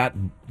and they got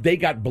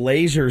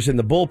blazers in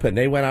the bullpen.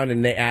 They went out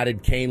and they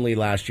added Canely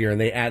last year,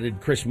 and they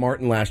added Chris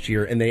Martin last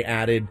year, and they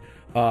added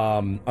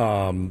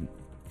Trinan,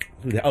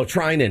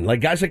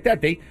 like guys like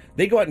that.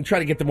 They go out and try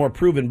to get the more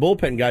proven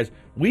bullpen guys.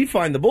 We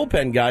find the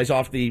bullpen guys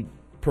off the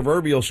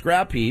proverbial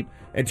scrap heap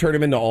and turn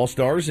them into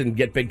all-stars and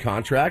get big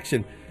contracts.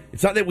 And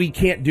it's not that we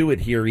can't do it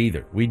here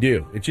either. We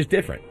do. It's just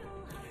different.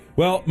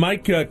 Well,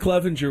 Mike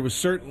Clevenger was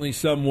certainly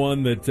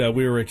someone that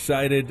we were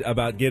excited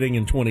about getting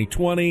in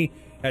 2020.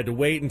 Had to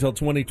wait until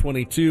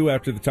 2022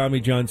 after the Tommy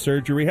John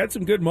surgery. Had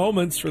some good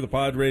moments for the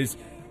Padres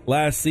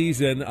last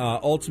season.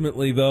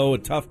 Ultimately, though, a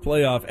tough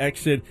playoff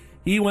exit.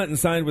 He went and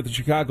signed with the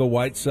Chicago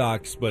White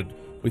Sox, but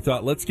we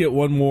thought, let's get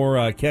one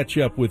more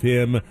catch-up with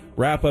him,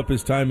 wrap up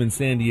his time in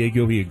San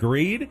Diego. He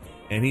agreed,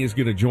 and he is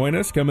going to join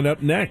us coming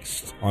up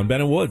next on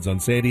Ben & Woods on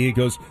San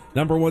Diego's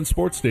 #1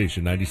 sports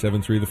station,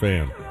 97.3 The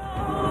Fan.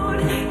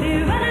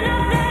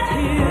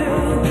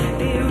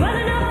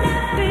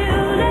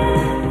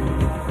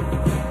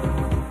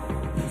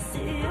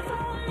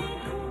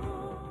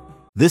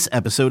 This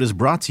episode is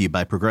brought to you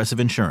by Progressive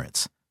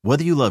Insurance.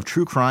 Whether you love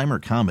true crime or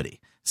comedy,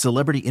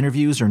 celebrity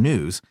interviews or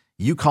news,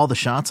 you call the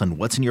shots on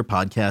what's in your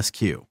podcast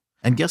queue.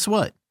 And guess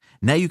what?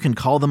 Now you can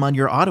call them on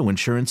your auto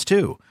insurance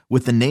too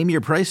with the Name Your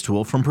Price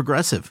tool from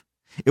Progressive.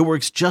 It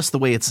works just the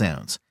way it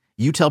sounds.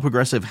 You tell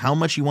Progressive how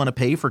much you want to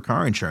pay for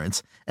car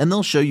insurance, and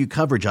they'll show you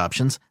coverage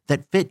options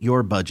that fit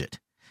your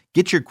budget.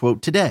 Get your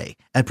quote today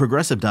at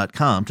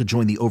Progressive.com to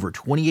join the over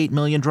 28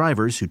 million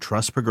drivers who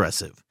trust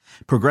Progressive.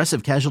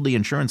 Progressive Casualty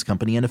Insurance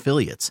Company and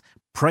Affiliates.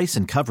 Price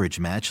and coverage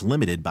match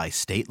limited by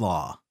state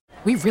law.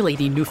 We really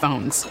need new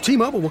phones.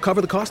 T-Mobile will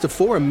cover the cost of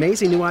 4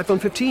 amazing new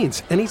iPhone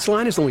 15s, and each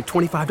line is only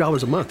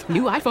 $25 a month.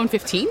 New iPhone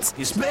 15s?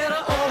 It's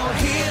better over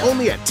here.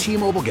 Only at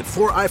T-Mobile, get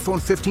 4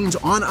 iPhone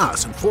 15s on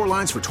us and 4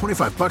 lines for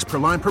 $25 per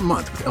line per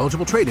month with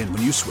eligible trade-in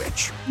when you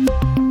switch.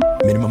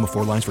 Minimum of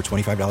 4 lines for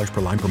 $25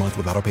 per line per month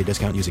with autopay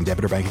discount using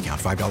debit or bank account.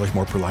 $5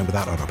 more per line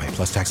without autopay,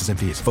 plus taxes and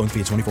fees. Phone fee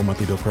at 24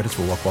 monthly bill credits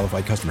for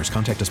well-qualified customers.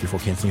 Contact us before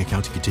canceling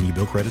account to continue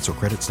bill credits or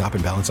credit stop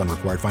and balance on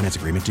required finance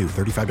agreement due.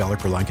 $35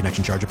 per line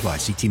connection charge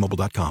applies. See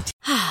T-Mobile.com.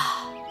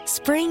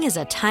 Spring is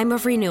a time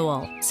of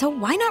renewal, so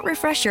why not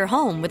refresh your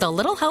home with a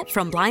little help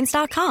from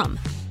Blinds.com?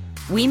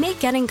 We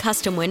make getting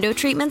custom window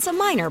treatments a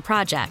minor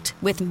project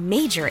with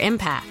major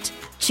impact.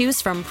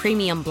 Choose from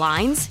premium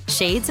blinds,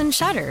 shades, and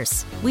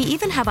shutters. We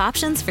even have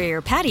options for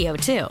your patio,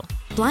 too.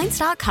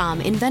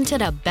 Blinds.com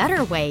invented a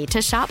better way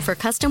to shop for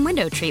custom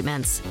window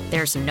treatments.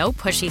 There's no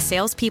pushy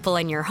salespeople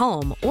in your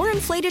home or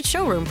inflated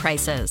showroom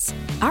prices.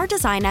 Our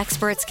design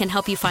experts can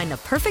help you find the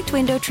perfect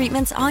window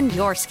treatments on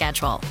your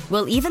schedule.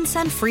 We'll even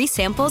send free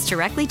samples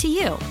directly to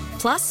you.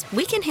 Plus,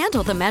 we can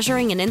handle the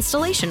measuring and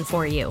installation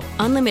for you.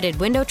 Unlimited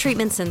window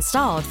treatments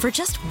installed for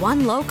just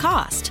one low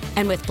cost.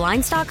 And with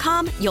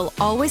Blinds.com, you'll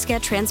always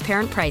get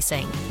transparent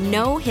pricing.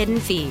 No hidden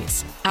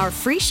fees. Our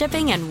free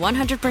shipping and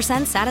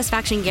 100%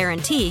 satisfaction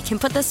guarantee can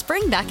put the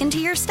spring back into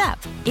your step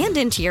and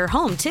into your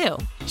home, too.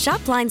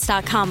 Shop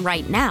Blinds.com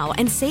right now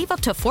and save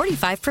up to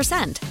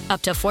 45%.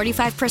 Up to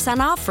 45%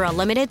 off for a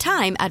limited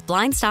time at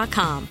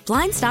Blinds.com.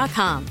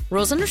 Blinds.com.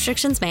 Rules and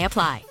restrictions may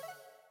apply.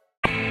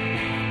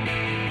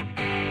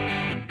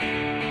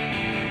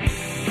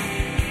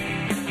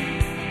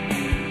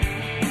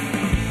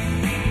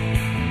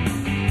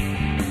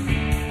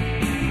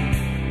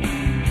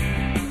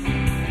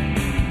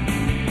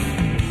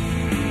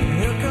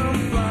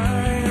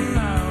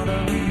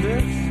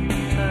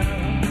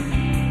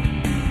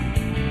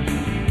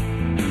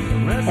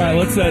 All right,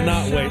 let's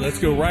not wait. Let's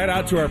go right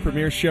out to our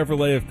premier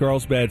Chevrolet of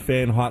Carlsbad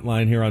fan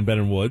hotline here on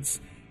Ben &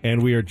 Woods.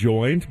 And we are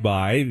joined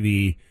by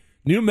the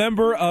new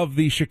member of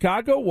the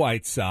Chicago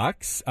White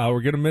Sox.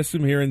 We're going to miss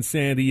him here in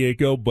San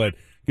Diego, but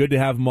good to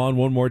have him on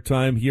one more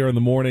time here in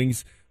the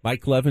mornings.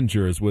 Mike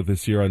Clevenger is with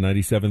us here on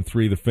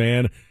 97.3 The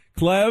Fan.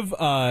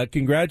 Clev,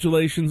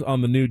 congratulations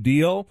on the new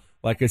deal.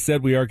 Like I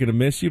said, we are going to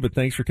miss you, but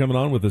thanks for coming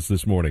on with us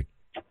this morning.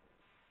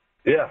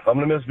 Yeah, I'm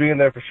going to miss being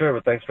there for sure,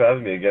 but thanks for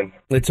having me again.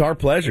 It's our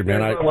pleasure,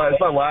 man. It's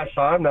my last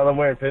time. Now that I'm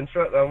wearing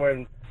pinstripe, now I'm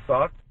wearing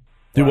socks.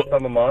 Last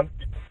time I'm on.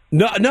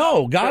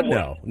 No, God,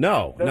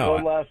 no.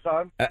 One last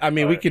time? I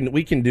mean,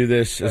 we can do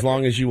this as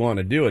long as you want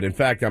to do it. In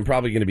fact, I'm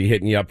probably going to be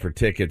hitting you up for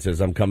tickets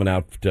as I'm coming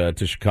out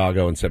to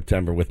Chicago in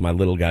September with my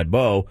little guy,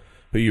 Bo,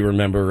 who you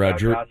remember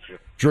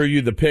drew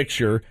you the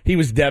picture. He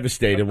was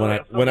devastated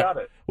oh,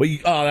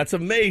 that's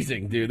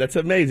amazing, dude. That's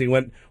amazing.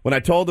 When I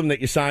told him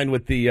that you signed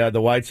with the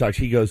White Sox,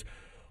 he goes,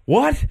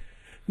 "What?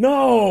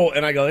 No."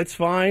 And I go, "It's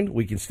fine.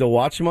 We can still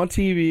watch him on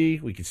TV.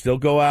 We can still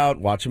go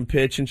out, watch him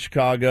pitch in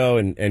Chicago."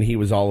 And he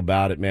was all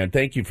about it, man.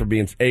 Thank you for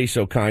being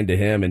so kind to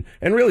him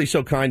and really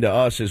so kind to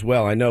us as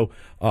well. I know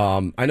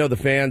the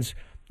fans,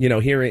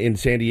 here in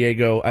San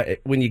Diego,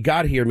 when you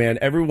got here, man,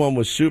 everyone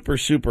was super,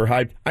 super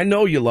hyped. I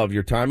know you love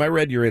your time. I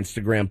read your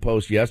Instagram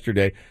post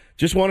yesterday.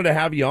 Just wanted to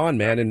have you on,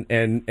 man,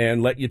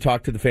 and let you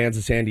talk to the fans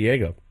of San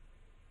Diego.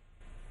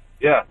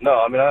 Yeah,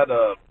 no, I mean, I had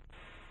a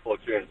full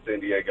experience in San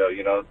Diego.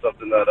 It's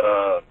something that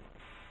I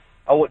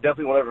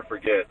definitely won't ever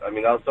forget. I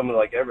mean, that was something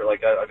I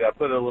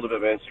put a little bit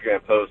of an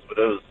Instagram post, but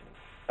it was,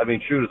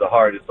 true to the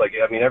heart. It's like,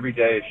 every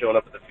day showing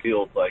up at the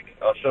field, I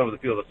was showing up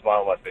at the field with a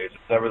smile on my face.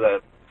 It's never that.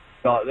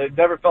 It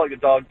never felt like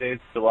a dog days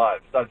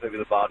alive. Besides maybe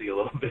the body a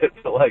little bit,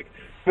 but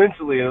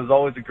mentally, it was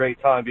always a great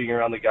time being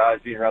around the guys,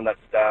 being around that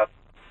staff,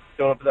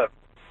 showing up at that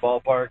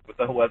ballpark with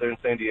the weather in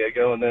San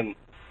Diego, and then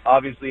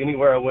obviously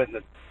anywhere I went in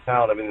the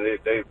town,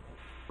 they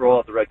roll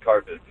out the red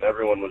carpet, and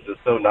everyone was just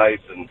so nice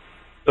and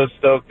so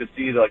stoked to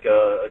see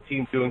a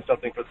team doing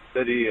something for the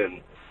city,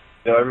 and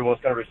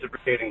everyone's kind of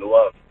reciprocating the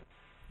love.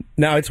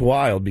 Now it's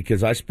wild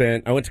because I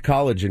went to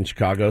college in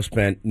Chicago,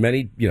 spent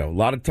a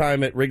lot of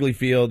time at Wrigley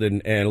Field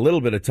and a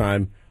little bit of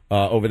time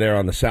over there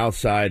on the south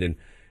side, and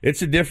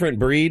it's a different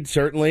breed,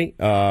 certainly,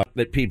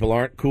 that people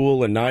aren't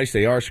cool and nice.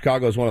 They are.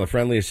 Chicago is one of the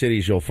friendliest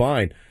cities you'll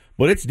find.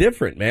 But it's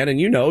different, man. And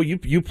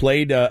you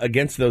played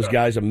against those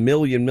guys a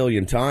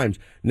million times.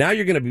 Now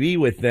you're going to be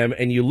with them,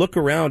 and you look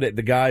around at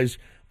the guys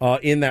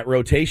in that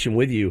rotation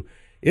with you.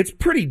 It's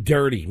pretty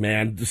dirty,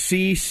 man.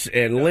 Cease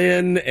and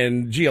Lynn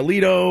and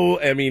Giolito.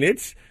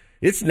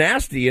 It's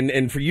nasty.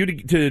 And for you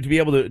to be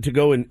able to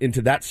go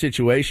into that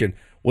situation,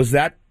 was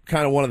that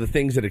kind of one of the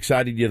things that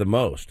excited you the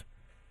most?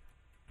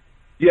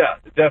 Yeah,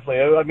 definitely.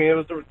 It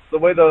was the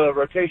way the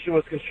rotation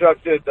was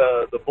constructed,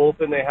 the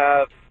bullpen they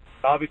have.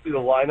 Obviously, the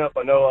lineup.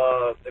 I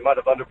know they might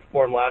have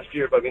underperformed last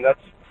year, but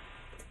that's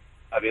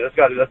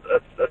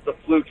a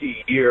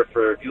fluky year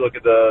for if you look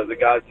at the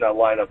guys in that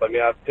lineup.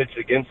 I've pitched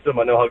against them.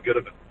 I know how good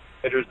of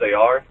hitters they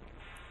are,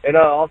 and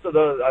also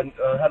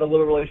I had a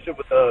little relationship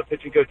with the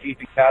pitching coach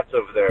Ethan Katz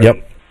over there. Yep.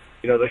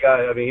 And, the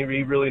guy.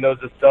 He really knows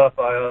his stuff.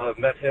 I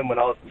met him when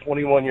I was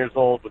 21 years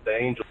old with the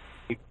Angels.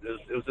 It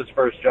was his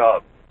first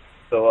job,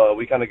 so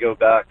we kind of go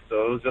back.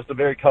 So it was just a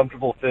very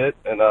comfortable fit,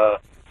 and I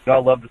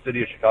love the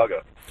city of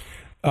Chicago.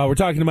 We're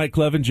talking to Mike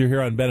Clevenger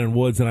here on Ben &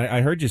 Woods, and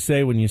I heard you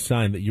say when you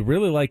signed that you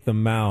really like the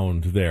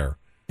mound there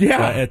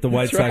at the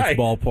White Sox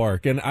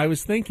ballpark. And I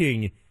was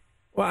thinking,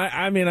 well,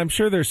 I'm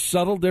sure there's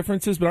subtle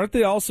differences, but aren't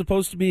they all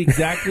supposed to be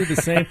exactly the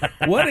same?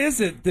 What is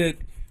it that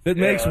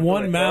makes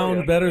one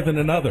mound better than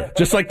another?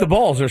 Just like the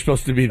balls are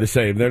supposed to be the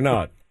same. They're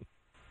not.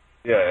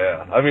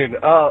 Yeah.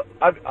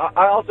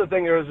 I also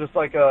think it was just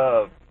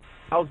I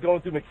was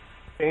going through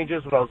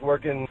changes when I was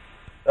working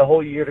a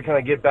whole year to kind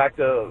of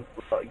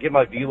get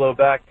my velo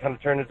back, kind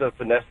of turn into a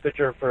finesse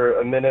pitcher for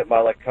a minute,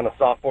 my kind of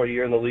sophomore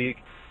year in the league.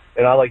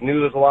 And I knew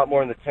there was a lot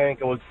more in the tank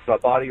and was my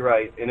body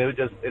right. And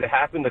it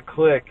happened to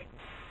click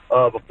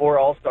before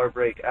All-Star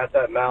break at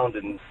that mound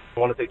in, I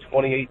want to say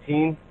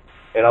 2018.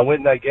 And I went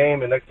in that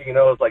game, and next thing you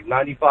know, it was like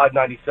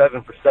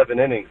 95-97 for 7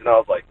 innings. And I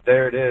was like,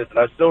 there it is. And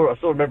I still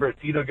remember it.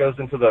 Tito goes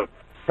into the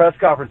press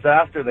conference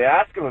after, and they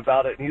ask him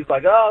about it, and he's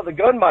like, oh, the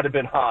gun might have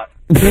been hot.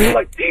 I'm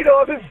like, Tito,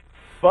 I've been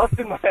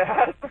busting my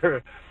ass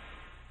for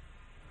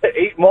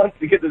 8 months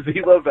to get the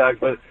Zelo back,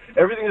 but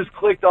everything just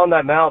clicked on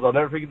that mound. I'll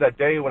never forget that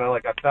day when I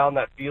found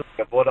that feeling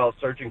of what I was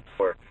searching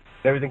for,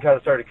 and everything kind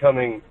of started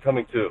coming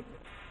to.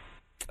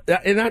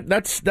 And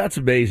that's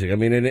amazing. I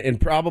mean, and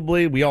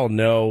probably we all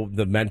know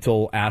the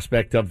mental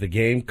aspect of the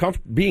game.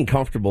 Being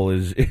comfortable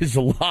is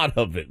a lot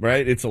of it,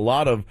 right? It's a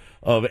lot of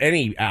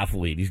any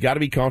athlete. He's got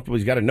to be comfortable.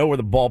 He's got to know where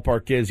the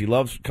ballpark is. He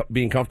loves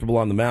being comfortable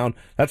on the mound.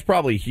 That's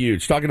probably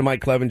huge. Talking to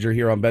Mike Clevenger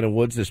here on Ben and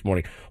Woods this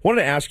morning.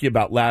 Wanted to ask you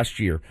about last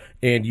year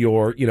and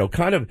your,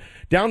 kind of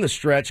down the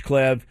stretch,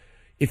 Clev.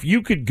 If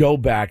you could go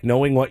back,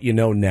 knowing what you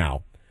know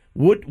now,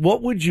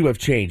 what would you have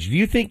changed? Do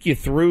you think you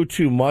threw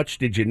too much?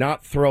 Did you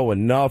not throw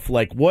enough?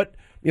 Like what?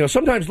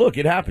 Sometimes, look,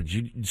 it happens.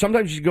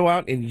 Sometimes you go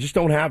out and you just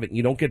don't have it and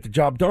you don't get the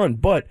job done.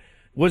 But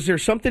was there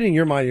something in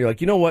your mind you're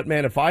like, you know what,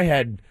 man, if I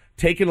had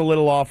taken a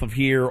little off of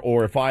here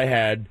or if I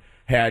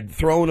had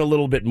thrown a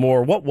little bit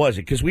more, what was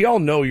it? Because we all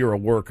know you're a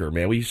worker,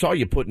 man. We saw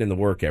you putting in the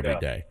work every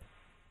day.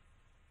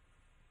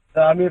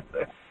 I mean,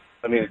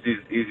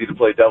 it's easy to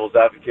play devil's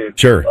advocate.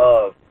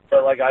 Sure.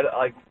 But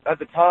I at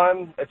the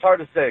time, it's hard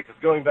to say because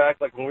going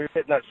back, like when we were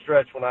hitting that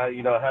stretch, when I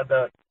had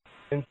that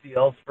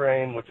MCL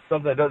sprain, which is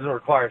something that doesn't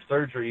require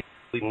surgery, you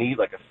really need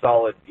like a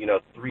solid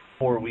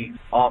 3-4 weeks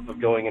off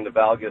of going into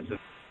valgus and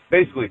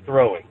basically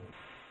throwing.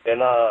 And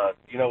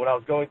when I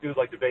was going through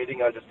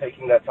debating on just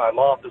taking that time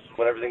off, this is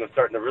when everything was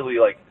starting to really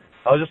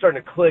I was just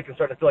starting to click and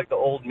starting to feel like the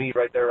old me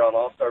right there on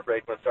All-Star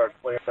break when it started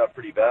flaring out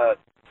pretty bad.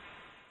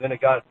 Then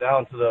it got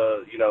down to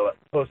the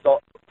post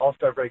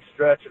All-Star break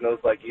stretch, and it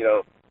was like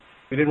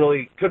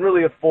we couldn't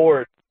really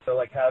afford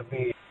to have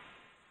me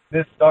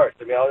miss starts.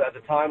 I mean, at the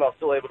time I was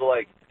still able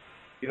to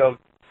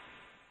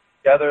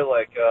together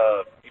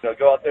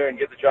go out there and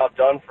get the job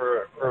done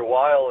for a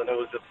while, and it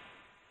was just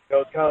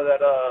it's kind of that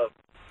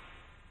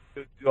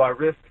do I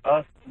risk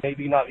us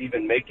maybe not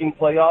even making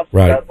playoffs?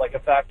 Right. Is that a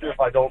factor if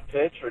I don't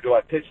pitch, or do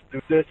I pitch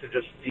through this and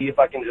just see if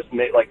I can just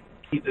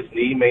keep this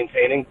knee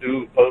maintaining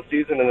through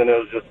postseason? And then it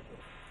was just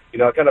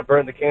I kind of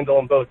burned the candle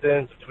on both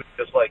ends between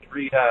just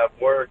rehab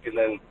work and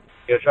then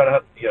trying to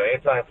have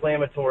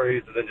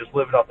anti-inflammatories and then just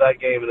living off that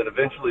game, and then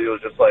eventually it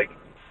was just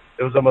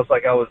it was almost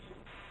like I was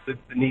the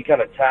knee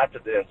kind of tapped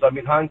at the end. So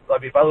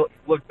if I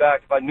look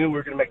back, if I knew we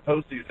were going to make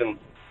postseason,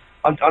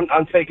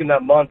 I'm taking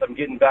that month. I'm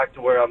getting back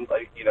to where I'm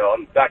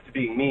I'm back to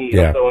being me.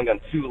 Yeah. I'm throwing on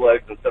 2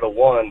 legs instead of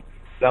 1.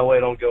 That way I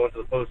don't go into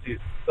the postseason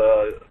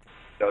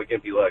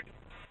gimpy leg.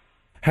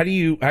 How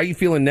you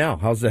feeling now?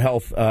 How's the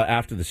health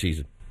after the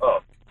season? Oh,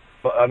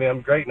 I mean,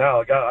 I'm great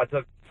now. I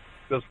took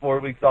those 4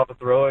 weeks off of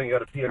throwing.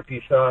 Got a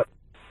PRP shot.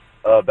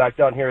 Back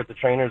down here at the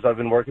trainers I've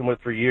been working with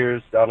for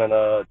years down in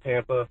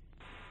Tampa.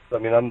 So, I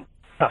mean,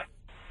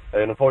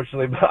 and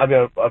unfortunately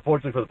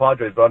for the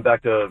Padres, but I'm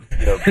back to,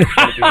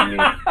 doing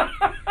me.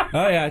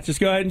 Oh yeah, just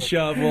go ahead and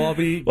shove. We'll all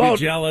be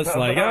jealous.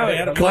 I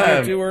had a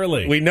Clem, too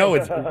early. We know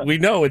it's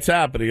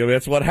happening. I mean,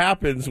 that's what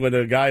happens when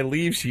a guy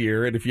leaves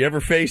here. And if you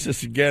ever face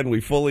us again, we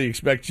fully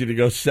expect you to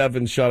go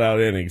 7 shutout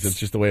innings. It's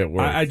just the way it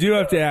works. I do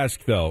have to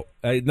ask though,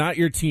 not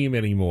your team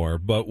anymore,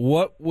 but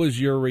what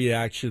was your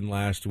reaction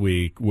last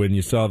week when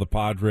you saw the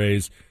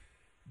Padres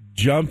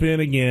jump in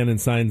again and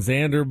sign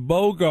Xander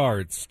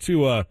Bogaerts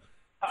to an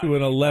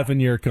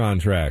 11-year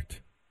contract?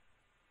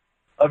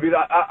 I mean,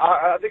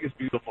 I think it's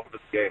beautiful for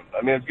this game.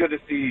 I mean, it's good to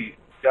see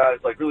guys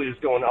really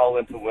just going all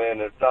in to win.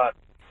 It's not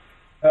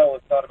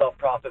about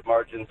profit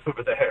margins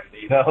over there.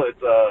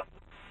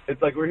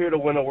 It's like we're here to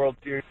win a World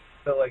Series,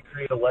 to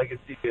create a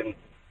legacy and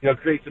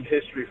create some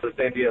history for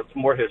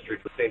some more history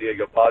for the San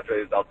Diego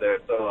Padres out there.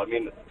 So I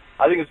mean,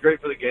 I think it's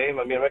great for the game.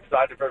 I mean, I'm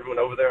excited for everyone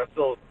over there. I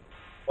still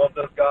love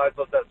those guys,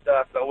 love that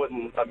staff.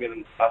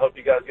 I hope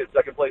you guys get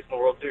second place in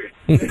the World Series.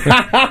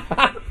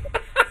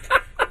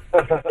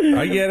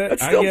 I get it.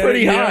 That's still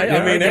pretty high.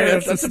 Yeah, I mean,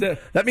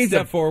 that means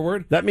step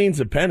forward. That means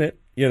a pennant.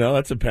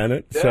 That's a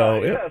pennant. Yeah,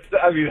 so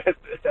I mean,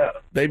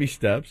 baby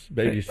steps.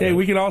 Hey,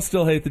 we can all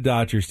still hate the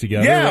Dodgers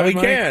together. Yeah, right, we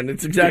Mike? can.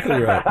 It's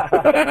exactly right.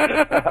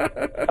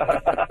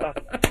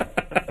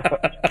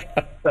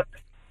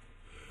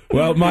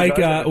 Well, Mike,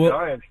 the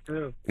Giants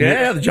too.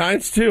 Yeah, the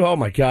Giants too. Oh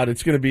my God,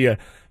 it's going to be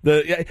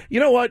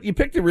you know what? You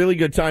picked a really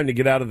good time to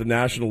get out of the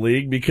National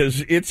League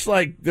because it's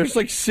there's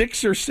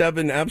 6 or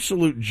 7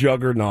 absolute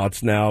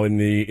juggernauts now in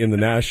the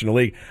National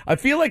League. I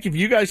feel like if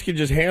you guys could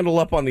just handle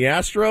up on the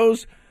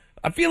Astros,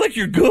 I feel like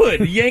you're good.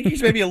 The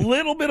Yankees may be a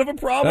little bit of a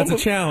problem.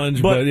 That's a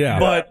challenge, but yeah.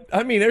 But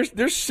I mean,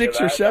 there's 6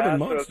 or 7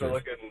 months. Are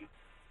looking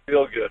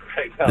real good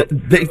right now.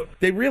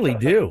 They really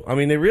do. I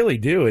mean, they really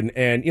do.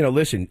 And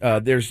listen,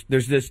 there's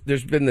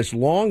been this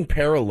long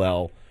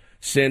parallel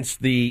since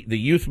the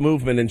youth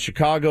movement in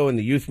Chicago and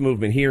the youth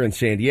movement here in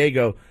San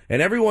Diego,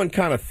 and everyone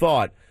kind of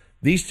thought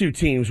these two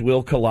teams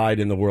will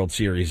collide in the World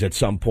Series at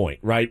some point,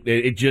 right?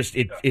 It just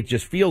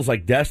feels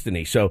like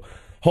destiny. So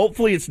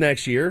hopefully it's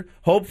next year.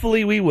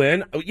 Hopefully we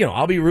win.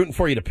 I'll be rooting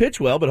for you to pitch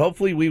well, but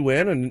hopefully we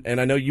win,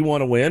 and I know you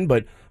want to win,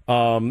 but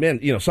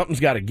man, something's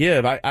got to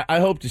give. I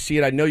hope to see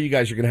it. I know you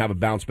guys are going to have a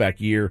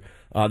bounce-back year.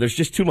 There's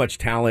just too much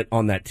talent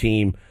on that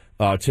team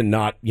to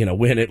not,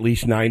 win at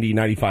least 90,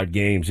 95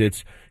 games.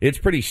 It's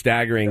pretty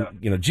staggering.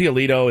 Yeah.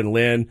 Giolito and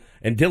Lynn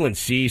and Dylan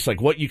Cease,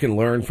 like what you can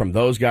learn from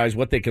those guys,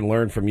 what they can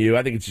learn from you.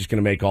 I think it's just going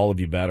to make all of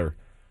you better.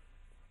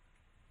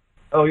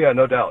 Oh, yeah,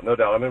 no doubt.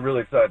 I'm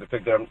really excited to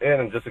pick them in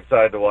and just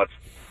excited to watch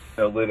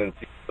Lynn and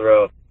Cease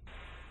throw.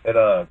 And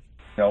I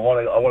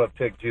want to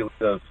pick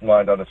Giolito's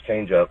mind on his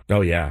changeup.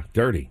 Oh, yeah,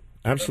 dirty.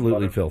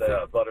 Absolutely filthy.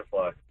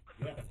 Butterfly.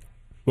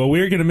 Well,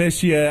 we're going to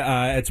miss you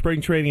at spring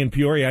training in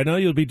Peoria. I know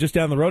you'll be just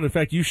down the road. In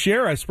fact, you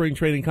share a spring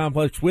training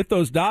complex with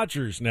those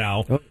Dodgers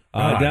now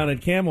down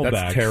at Camelback.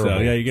 That's terrible. So,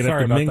 yeah, you're going to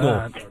have to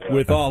mingle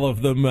with all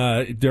of them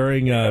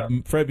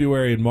during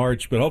February and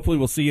March. But hopefully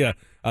we'll see you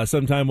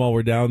sometime while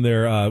we're down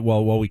there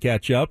while we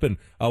catch up. And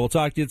we'll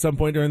talk to you at some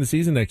point during the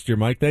season next year,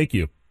 Mike. Thank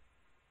you.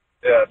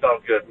 Yeah,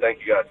 sounds good. Thank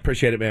you, guys.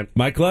 Appreciate it, man.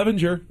 Mike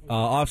Clevenger,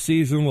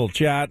 off-season, little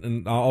chat,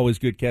 and always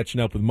good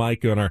catching up with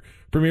Mike on our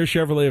Premier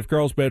Chevrolet of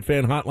Carlsbad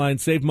fan hotline.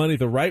 Save money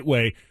the right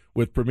way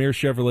with Premier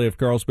Chevrolet of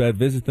Carlsbad.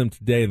 Visit them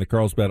today in the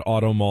Carlsbad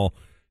Auto Mall.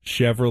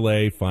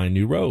 Chevrolet, find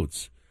new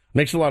roads.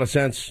 Makes a lot of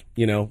sense,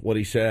 what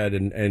he said,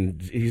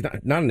 and he's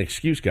not an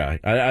excuse guy.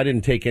 I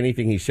didn't take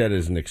anything he said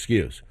as an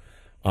excuse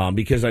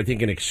because I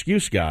think an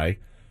excuse guy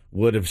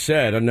would have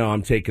said, oh, no,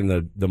 I'm taking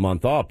the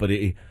month off, but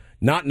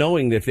not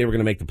knowing if they were going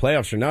to make the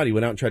playoffs or not, he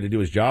went out and tried to do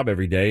his job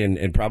every day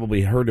and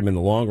probably hurt him in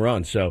the long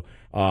run. So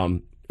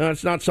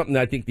it's not something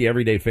that I think the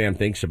everyday fan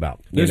thinks about.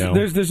 There's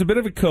a bit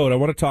of a code. I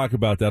want to talk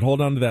about that.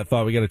 Hold on to that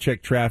thought. We got to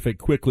check traffic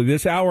quickly.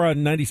 This hour on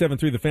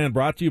 97.3 The Fan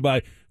brought to you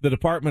by the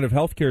Department of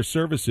Healthcare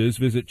Services.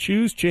 Visit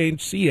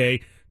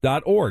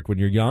ChooseChangeCA.org. When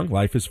you're young,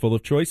 life is full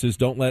of choices.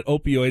 Don't let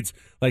opioids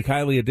like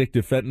highly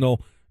addictive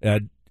fentanyl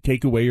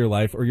take away your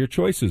life or your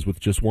choices with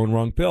just one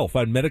wrong pill.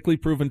 Find medically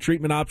proven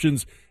treatment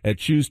options at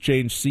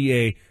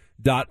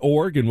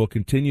ChooseChangeCA.org, and we'll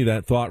continue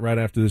that thought right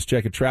after this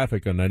check of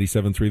traffic on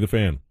 97.3 The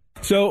Fan.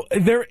 So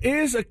there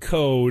is a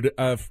code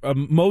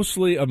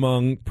mostly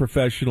among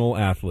professional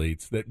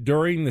athletes that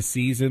during the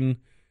season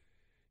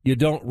you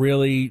don't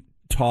really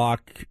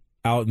talk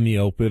out in the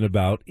open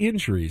about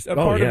injuries.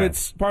 Part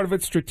of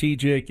it's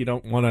strategic. You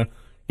don't want to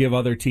give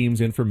other teams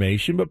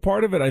information, but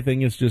part of it I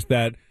think is just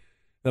that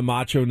the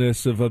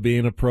macho-ness of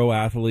being a pro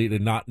athlete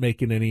and not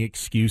making any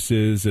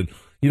excuses, and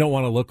you don't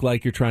want to look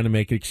like you're trying to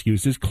make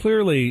excuses.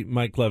 Clearly,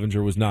 Mike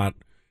Clevenger was not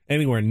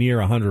anywhere near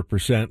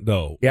 100%,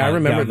 though. Yeah, I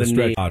remember the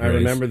knee. I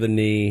remember the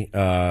knee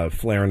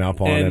flaring up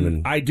on him.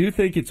 And I do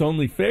think it's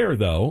only fair,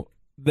 though,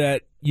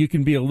 that you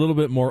can be a little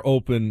bit more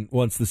open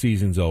once the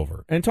season's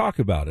over and talk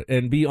about it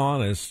and be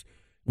honest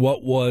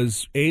what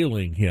was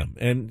ailing him.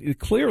 And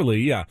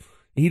clearly,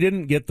 he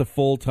didn't get the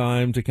full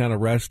time to kind of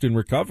rest and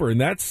recover,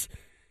 and that's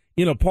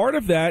part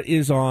of that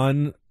is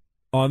on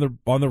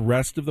the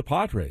rest of the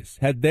Padres.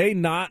 Had they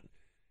not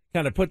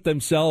kind of put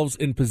themselves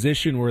in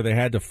position where they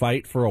had to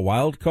fight for a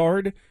wild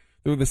card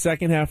through the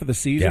second half of the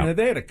season, had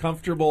they had a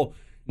comfortable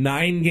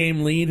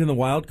 9-game lead in the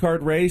wild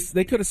card race,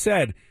 they could have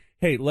said,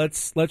 "Hey,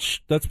 let's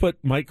put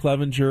Mike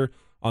Clevenger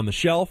on the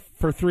shelf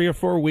for 3 or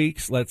 4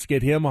 weeks. Let's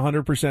get him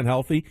 100%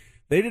 healthy."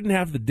 They didn't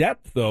have the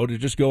depth, though, to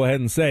just go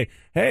ahead and say,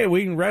 hey,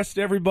 we can rest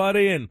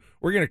everybody and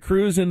we're going to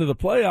cruise into the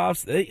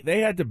playoffs. They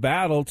had to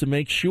battle to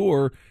make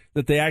sure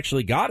that they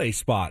actually got a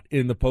spot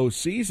in the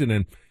postseason.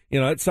 And,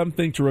 it's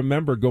something to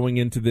remember going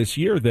into this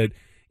year that,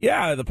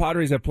 the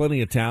Padres have plenty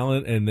of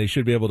talent and they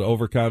should be able to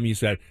overcome. You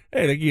said,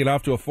 hey, they can get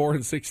off to a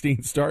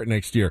 4-16 start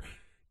next year.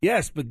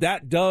 Yes, but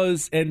that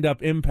does end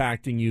up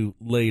impacting you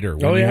later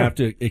when you have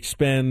to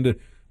expend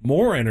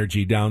more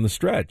energy down the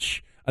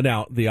stretch.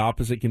 Now, the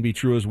opposite can be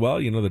true as well.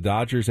 The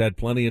Dodgers had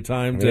plenty of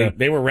time to...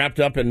 They were wrapped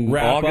up in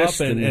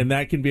August. And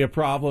that can be a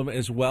problem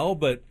as well.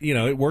 But,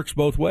 it works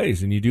both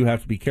ways, and you do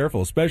have to be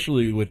careful,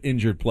 especially with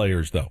injured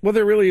players, though. Well,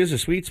 there really is a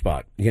sweet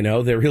spot.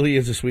 There really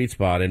is a sweet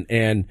spot.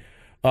 And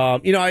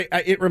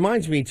it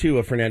reminds me, too,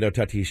 of Fernando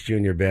Tatis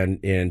Jr.,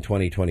 Ben, in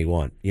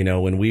 2021.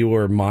 When we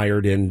were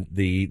mired in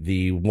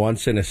the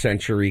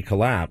once-in-a-century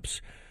collapse,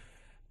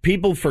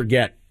 people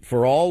forget.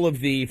 For all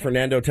of the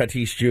Fernando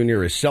Tatis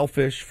Jr. is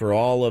selfish, for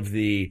all of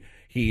the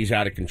he's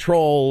out of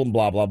control,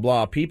 blah, blah,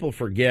 blah, people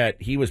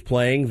forget he was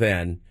playing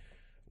then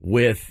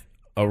with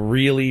a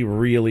really,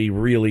 really,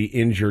 really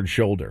injured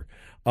shoulder.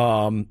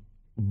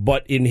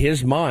 But in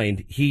his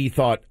mind, he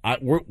thought,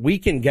 we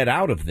can get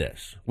out of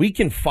this. We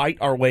can fight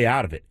our way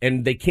out of it.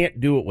 And they can't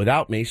do it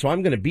without me, so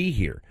I'm going to be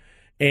here.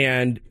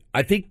 And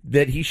I think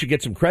that he should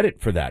get some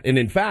credit for that. And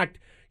in fact,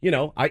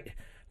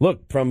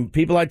 from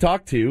people I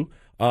talked to,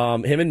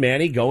 him and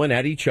Manny going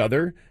at each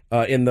other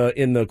in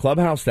the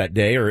clubhouse that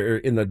day or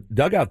in the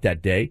dugout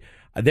that day.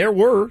 There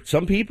were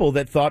some people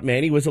that thought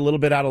Manny was a little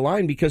bit out of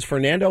line because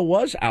Fernando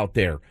was out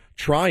there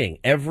trying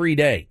every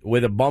day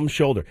with a bum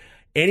shoulder.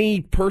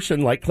 Any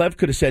person like Clev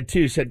could have said,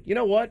 you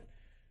know what?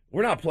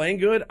 We're not playing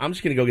good. I'm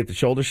just going to go get the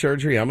shoulder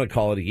surgery. I'm going to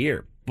call it a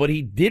year. but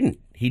he didn't.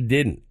 He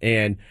didn't.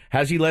 And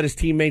has he let his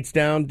teammates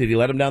down? Did he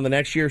let them down the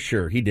next year?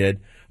 Sure, he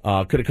did.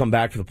 Could have come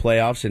back for the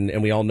playoffs,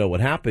 and we all know what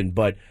happened.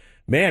 But,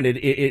 man,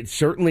 it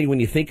certainly, when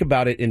you think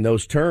about it in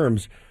those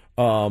terms,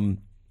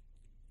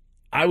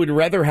 I would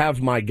rather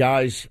have my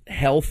guys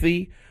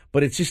healthy,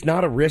 but it's just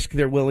not a risk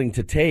they're willing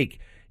to take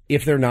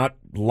if they're not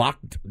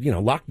locked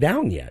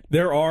down yet.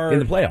 In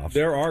the playoffs.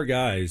 There are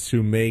guys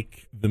who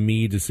make the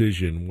me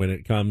decision when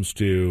it comes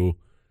to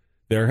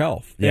their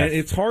health. Yes. And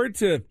it's hard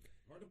to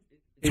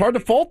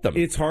fault them.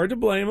 It's hard to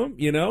blame them.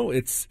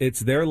 It's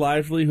their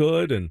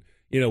livelihood, and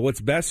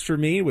what's best for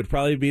me would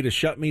probably be to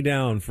shut me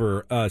down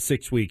for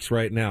 6 weeks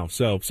right now.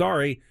 So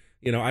sorry,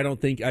 I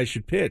don't think I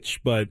should pitch,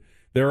 but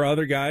there are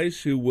other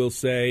guys who will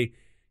say,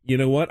 you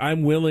know what,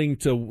 I'm willing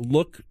to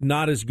look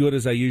not as good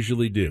as I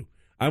usually do.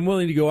 I'm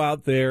willing to go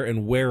out there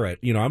and wear it.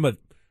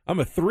 I'm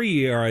a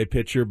 3 ERA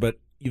pitcher, but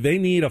they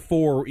need a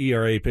 4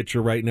 ERA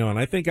pitcher right now, and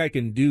I think I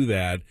can do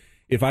that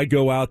if I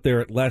go out there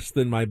at less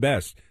than my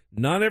best.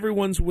 Not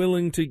everyone's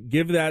willing to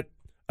give that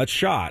a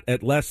shot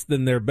at less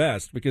than their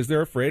best because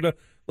they're afraid of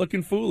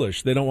looking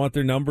foolish. They don't want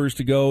their numbers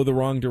to go the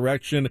wrong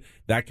direction.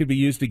 That could be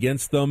used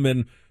against them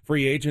in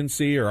free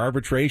agency or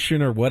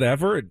arbitration or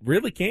whatever. It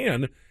really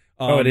can.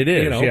 It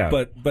is, yeah.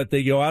 But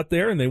they go out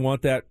there and they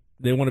want that.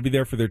 They want to be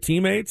there for their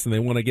teammates, and they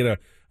want to get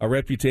a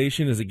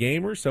reputation as a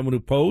gamer, someone who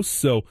posts.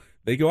 So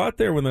they go out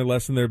there when they're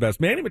less than their best.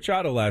 Manny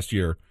Machado last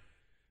year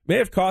may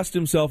have cost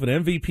himself an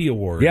MVP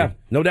award. Yeah,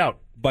 no doubt.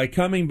 By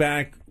coming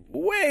back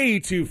way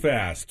too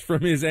fast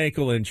from his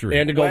ankle injury.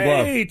 And a gold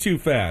glove. Way too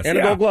fast. And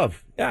a gold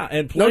glove. Yeah,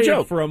 and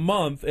played for a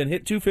month and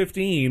hit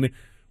 .215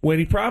 when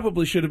he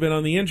probably should have been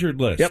on the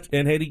injured list. Yep.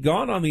 And had he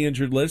gone on the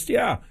injured list,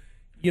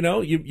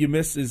 you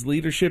miss his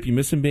leadership, you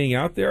miss him being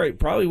out there. It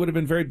probably would have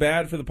been very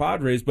bad for the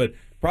Padres, but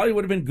probably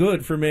would have been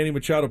good for Manny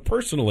Machado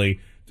personally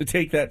to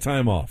take that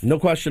time off. No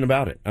question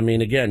about it. I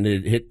mean, again,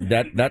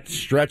 that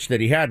stretch that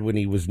he had when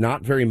he was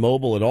not very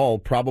mobile at all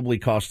probably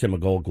cost him a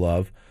gold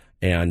glove.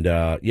 And,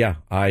 I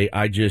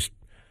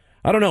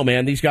don't know,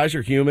 man. These guys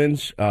are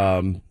humans.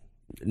 No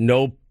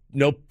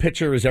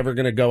pitcher is ever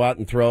going to go out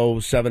and throw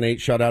 7-8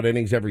 shutout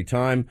innings every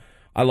time.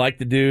 I like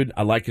the dude.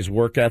 I like his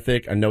work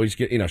ethic. I know he's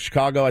getting,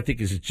 Chicago, I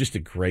think, is just a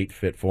great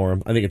fit for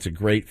him. I think it's a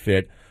great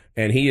fit.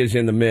 And he is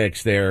in the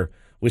mix there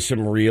with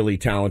some really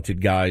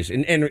talented guys.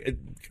 And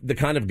the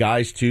kind of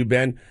guys, too,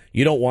 Ben,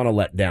 you don't want to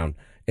let down.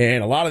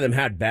 And a lot of them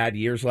had bad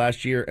years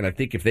last year. And I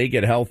think if they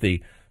get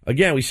healthy,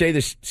 again, we say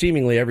this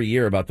seemingly every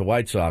year about the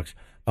White Sox,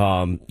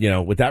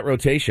 with that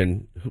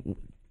rotation,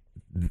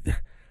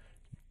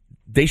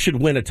 they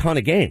should win a ton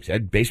of games.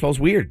 Baseball's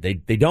weird.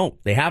 They don't.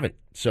 They haven't.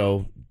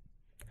 So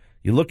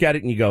you look at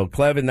it and you go,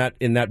 Clev in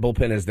that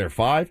bullpen as their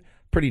 5,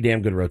 pretty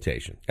damn good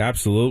rotation.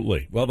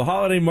 Absolutely. Well, the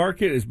holiday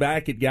market is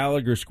back at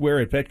Gallagher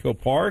Square at Petco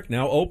Park,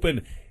 now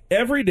open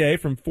every day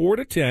from 4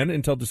 to 10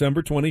 until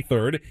December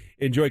 23rd.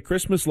 Enjoy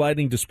Christmas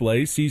lighting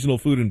displays, seasonal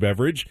food and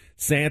beverage,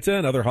 Santa,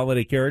 and other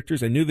holiday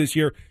characters. And new this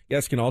year,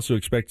 guests can also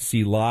expect to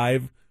see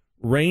live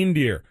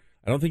reindeer.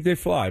 I don't think they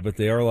fly, but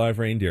they are live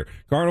reindeer.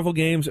 Carnival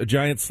games, a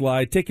giant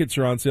slide. Tickets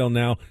are on sale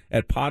now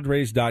at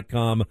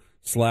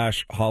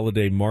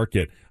Padres.com/holiday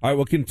market. All right,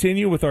 we'll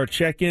continue with our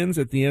check-ins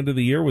at the end of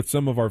the year with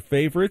some of our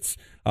favorites.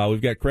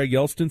 We've got Craig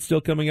Elston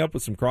still coming up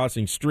with some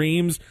crossing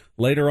streams.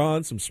 Later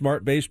on, some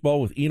smart baseball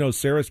with Eno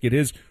Saris. Get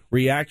his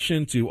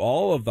reaction to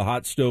all of the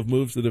hot stove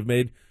moves that have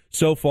made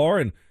so far.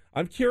 And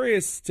I'm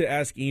curious to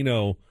ask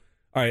Eno, all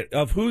right,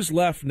 of who's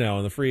left now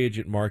in the free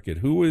agent market.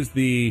 Who's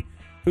the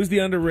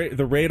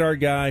the radar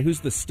guy?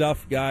 Who's the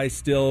stuff guy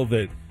still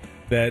that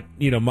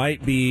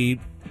might be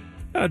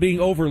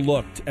being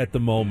overlooked at the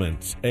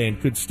moment and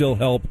could still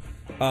help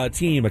a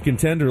team, a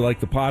contender like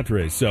the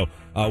Padres? So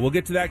we'll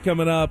get to that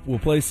coming up. We'll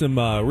play some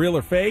Real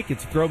or Fake.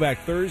 It's a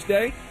Throwback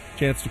Thursday.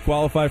 Chance to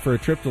qualify for a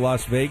trip to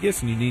Las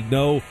Vegas, and you need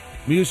no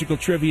musical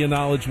trivia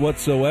knowledge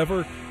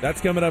whatsoever. That's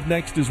coming up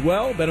next as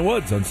well. Ben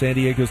Woods on San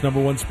Diego's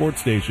 #1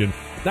 sports station,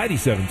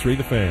 97.3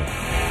 The Fan.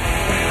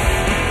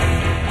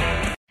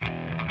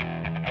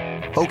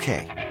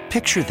 Okay,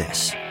 picture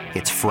this.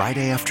 It's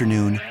Friday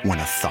afternoon when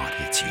a thought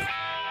hits you.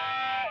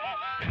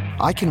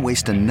 I can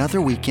waste another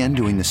weekend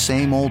doing the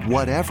same old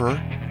whatever,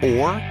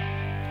 or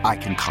I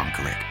can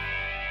conquer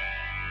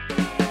it.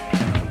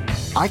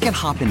 I can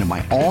hop into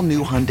my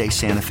all-new Hyundai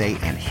Santa Fe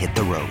and hit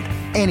the road.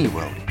 Any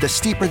road. The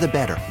steeper, the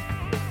better.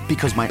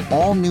 Because my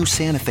all-new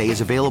Santa Fe is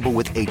available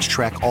with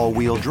H-Track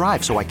all-wheel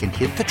drive, so I can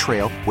hit the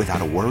trail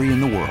without a worry in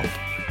the world.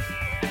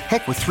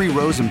 Heck, with 3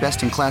 rows and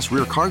best-in-class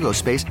rear cargo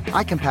space,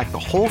 I can pack the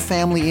whole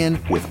family in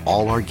with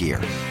all our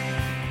gear.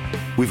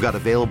 We've got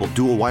available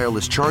dual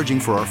wireless charging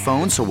for our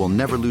phones, so we'll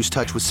never lose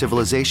touch with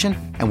civilization,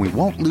 and we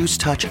won't lose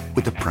touch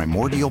with the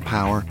primordial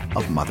power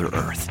of Mother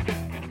Earth.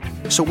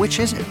 So which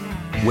is it?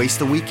 Waste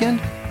the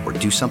weekend or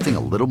do something a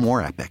little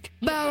more epic?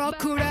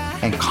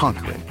 And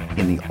conquer it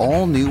in the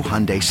all-new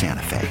Hyundai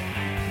Santa Fe.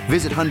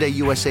 Visit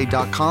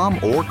HyundaiUSA.com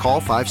or call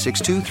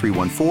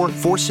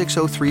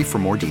 562-314-4603 for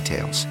more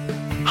details.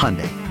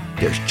 Hyundai,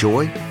 there's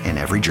joy in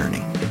every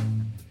journey.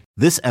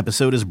 This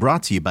episode is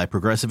brought to you by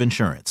Progressive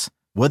Insurance.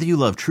 Whether you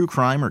love true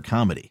crime or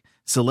comedy,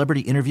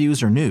 celebrity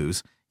interviews, or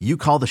news, you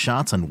call the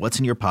shots on what's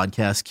in your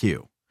podcast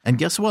queue. And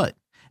guess what?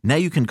 Now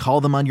you can call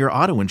them on your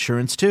auto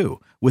insurance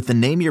too with the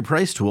Name Your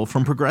Price tool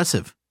from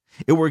Progressive.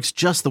 It works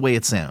just the way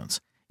it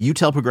sounds. You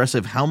tell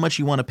Progressive how much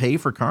you want to pay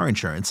for car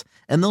insurance,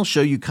 and they'll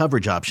show you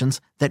coverage options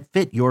that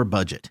fit your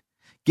budget.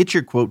 Get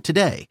your quote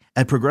today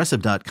at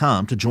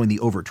Progressive.com to join the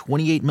over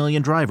 28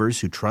 million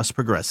drivers who trust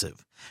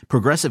Progressive.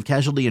 Progressive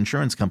Casualty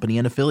Insurance Company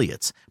and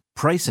Affiliates.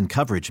 Price and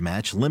coverage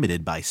match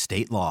limited by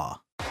state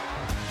law.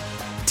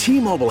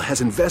 T-Mobile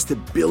has invested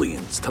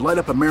billions to light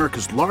up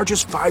America's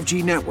largest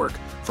 5G network,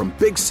 from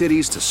big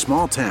cities to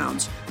small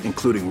towns,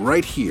 including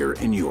right here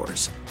in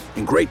yours.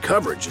 And great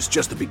coverage is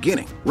just the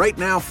beginning. Right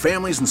now,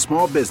 families and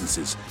small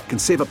businesses can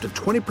save up to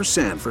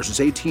 20% versus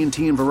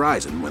AT&T and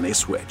Verizon when they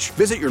switch.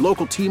 Visit your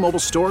local T-Mobile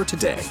store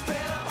today.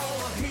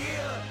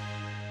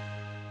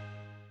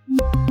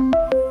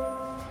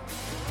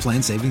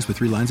 Plan savings with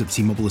 3 lines of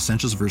T-Mobile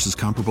Essentials versus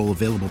comparable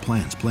available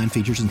plans. Plan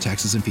features and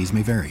taxes and fees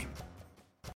may vary.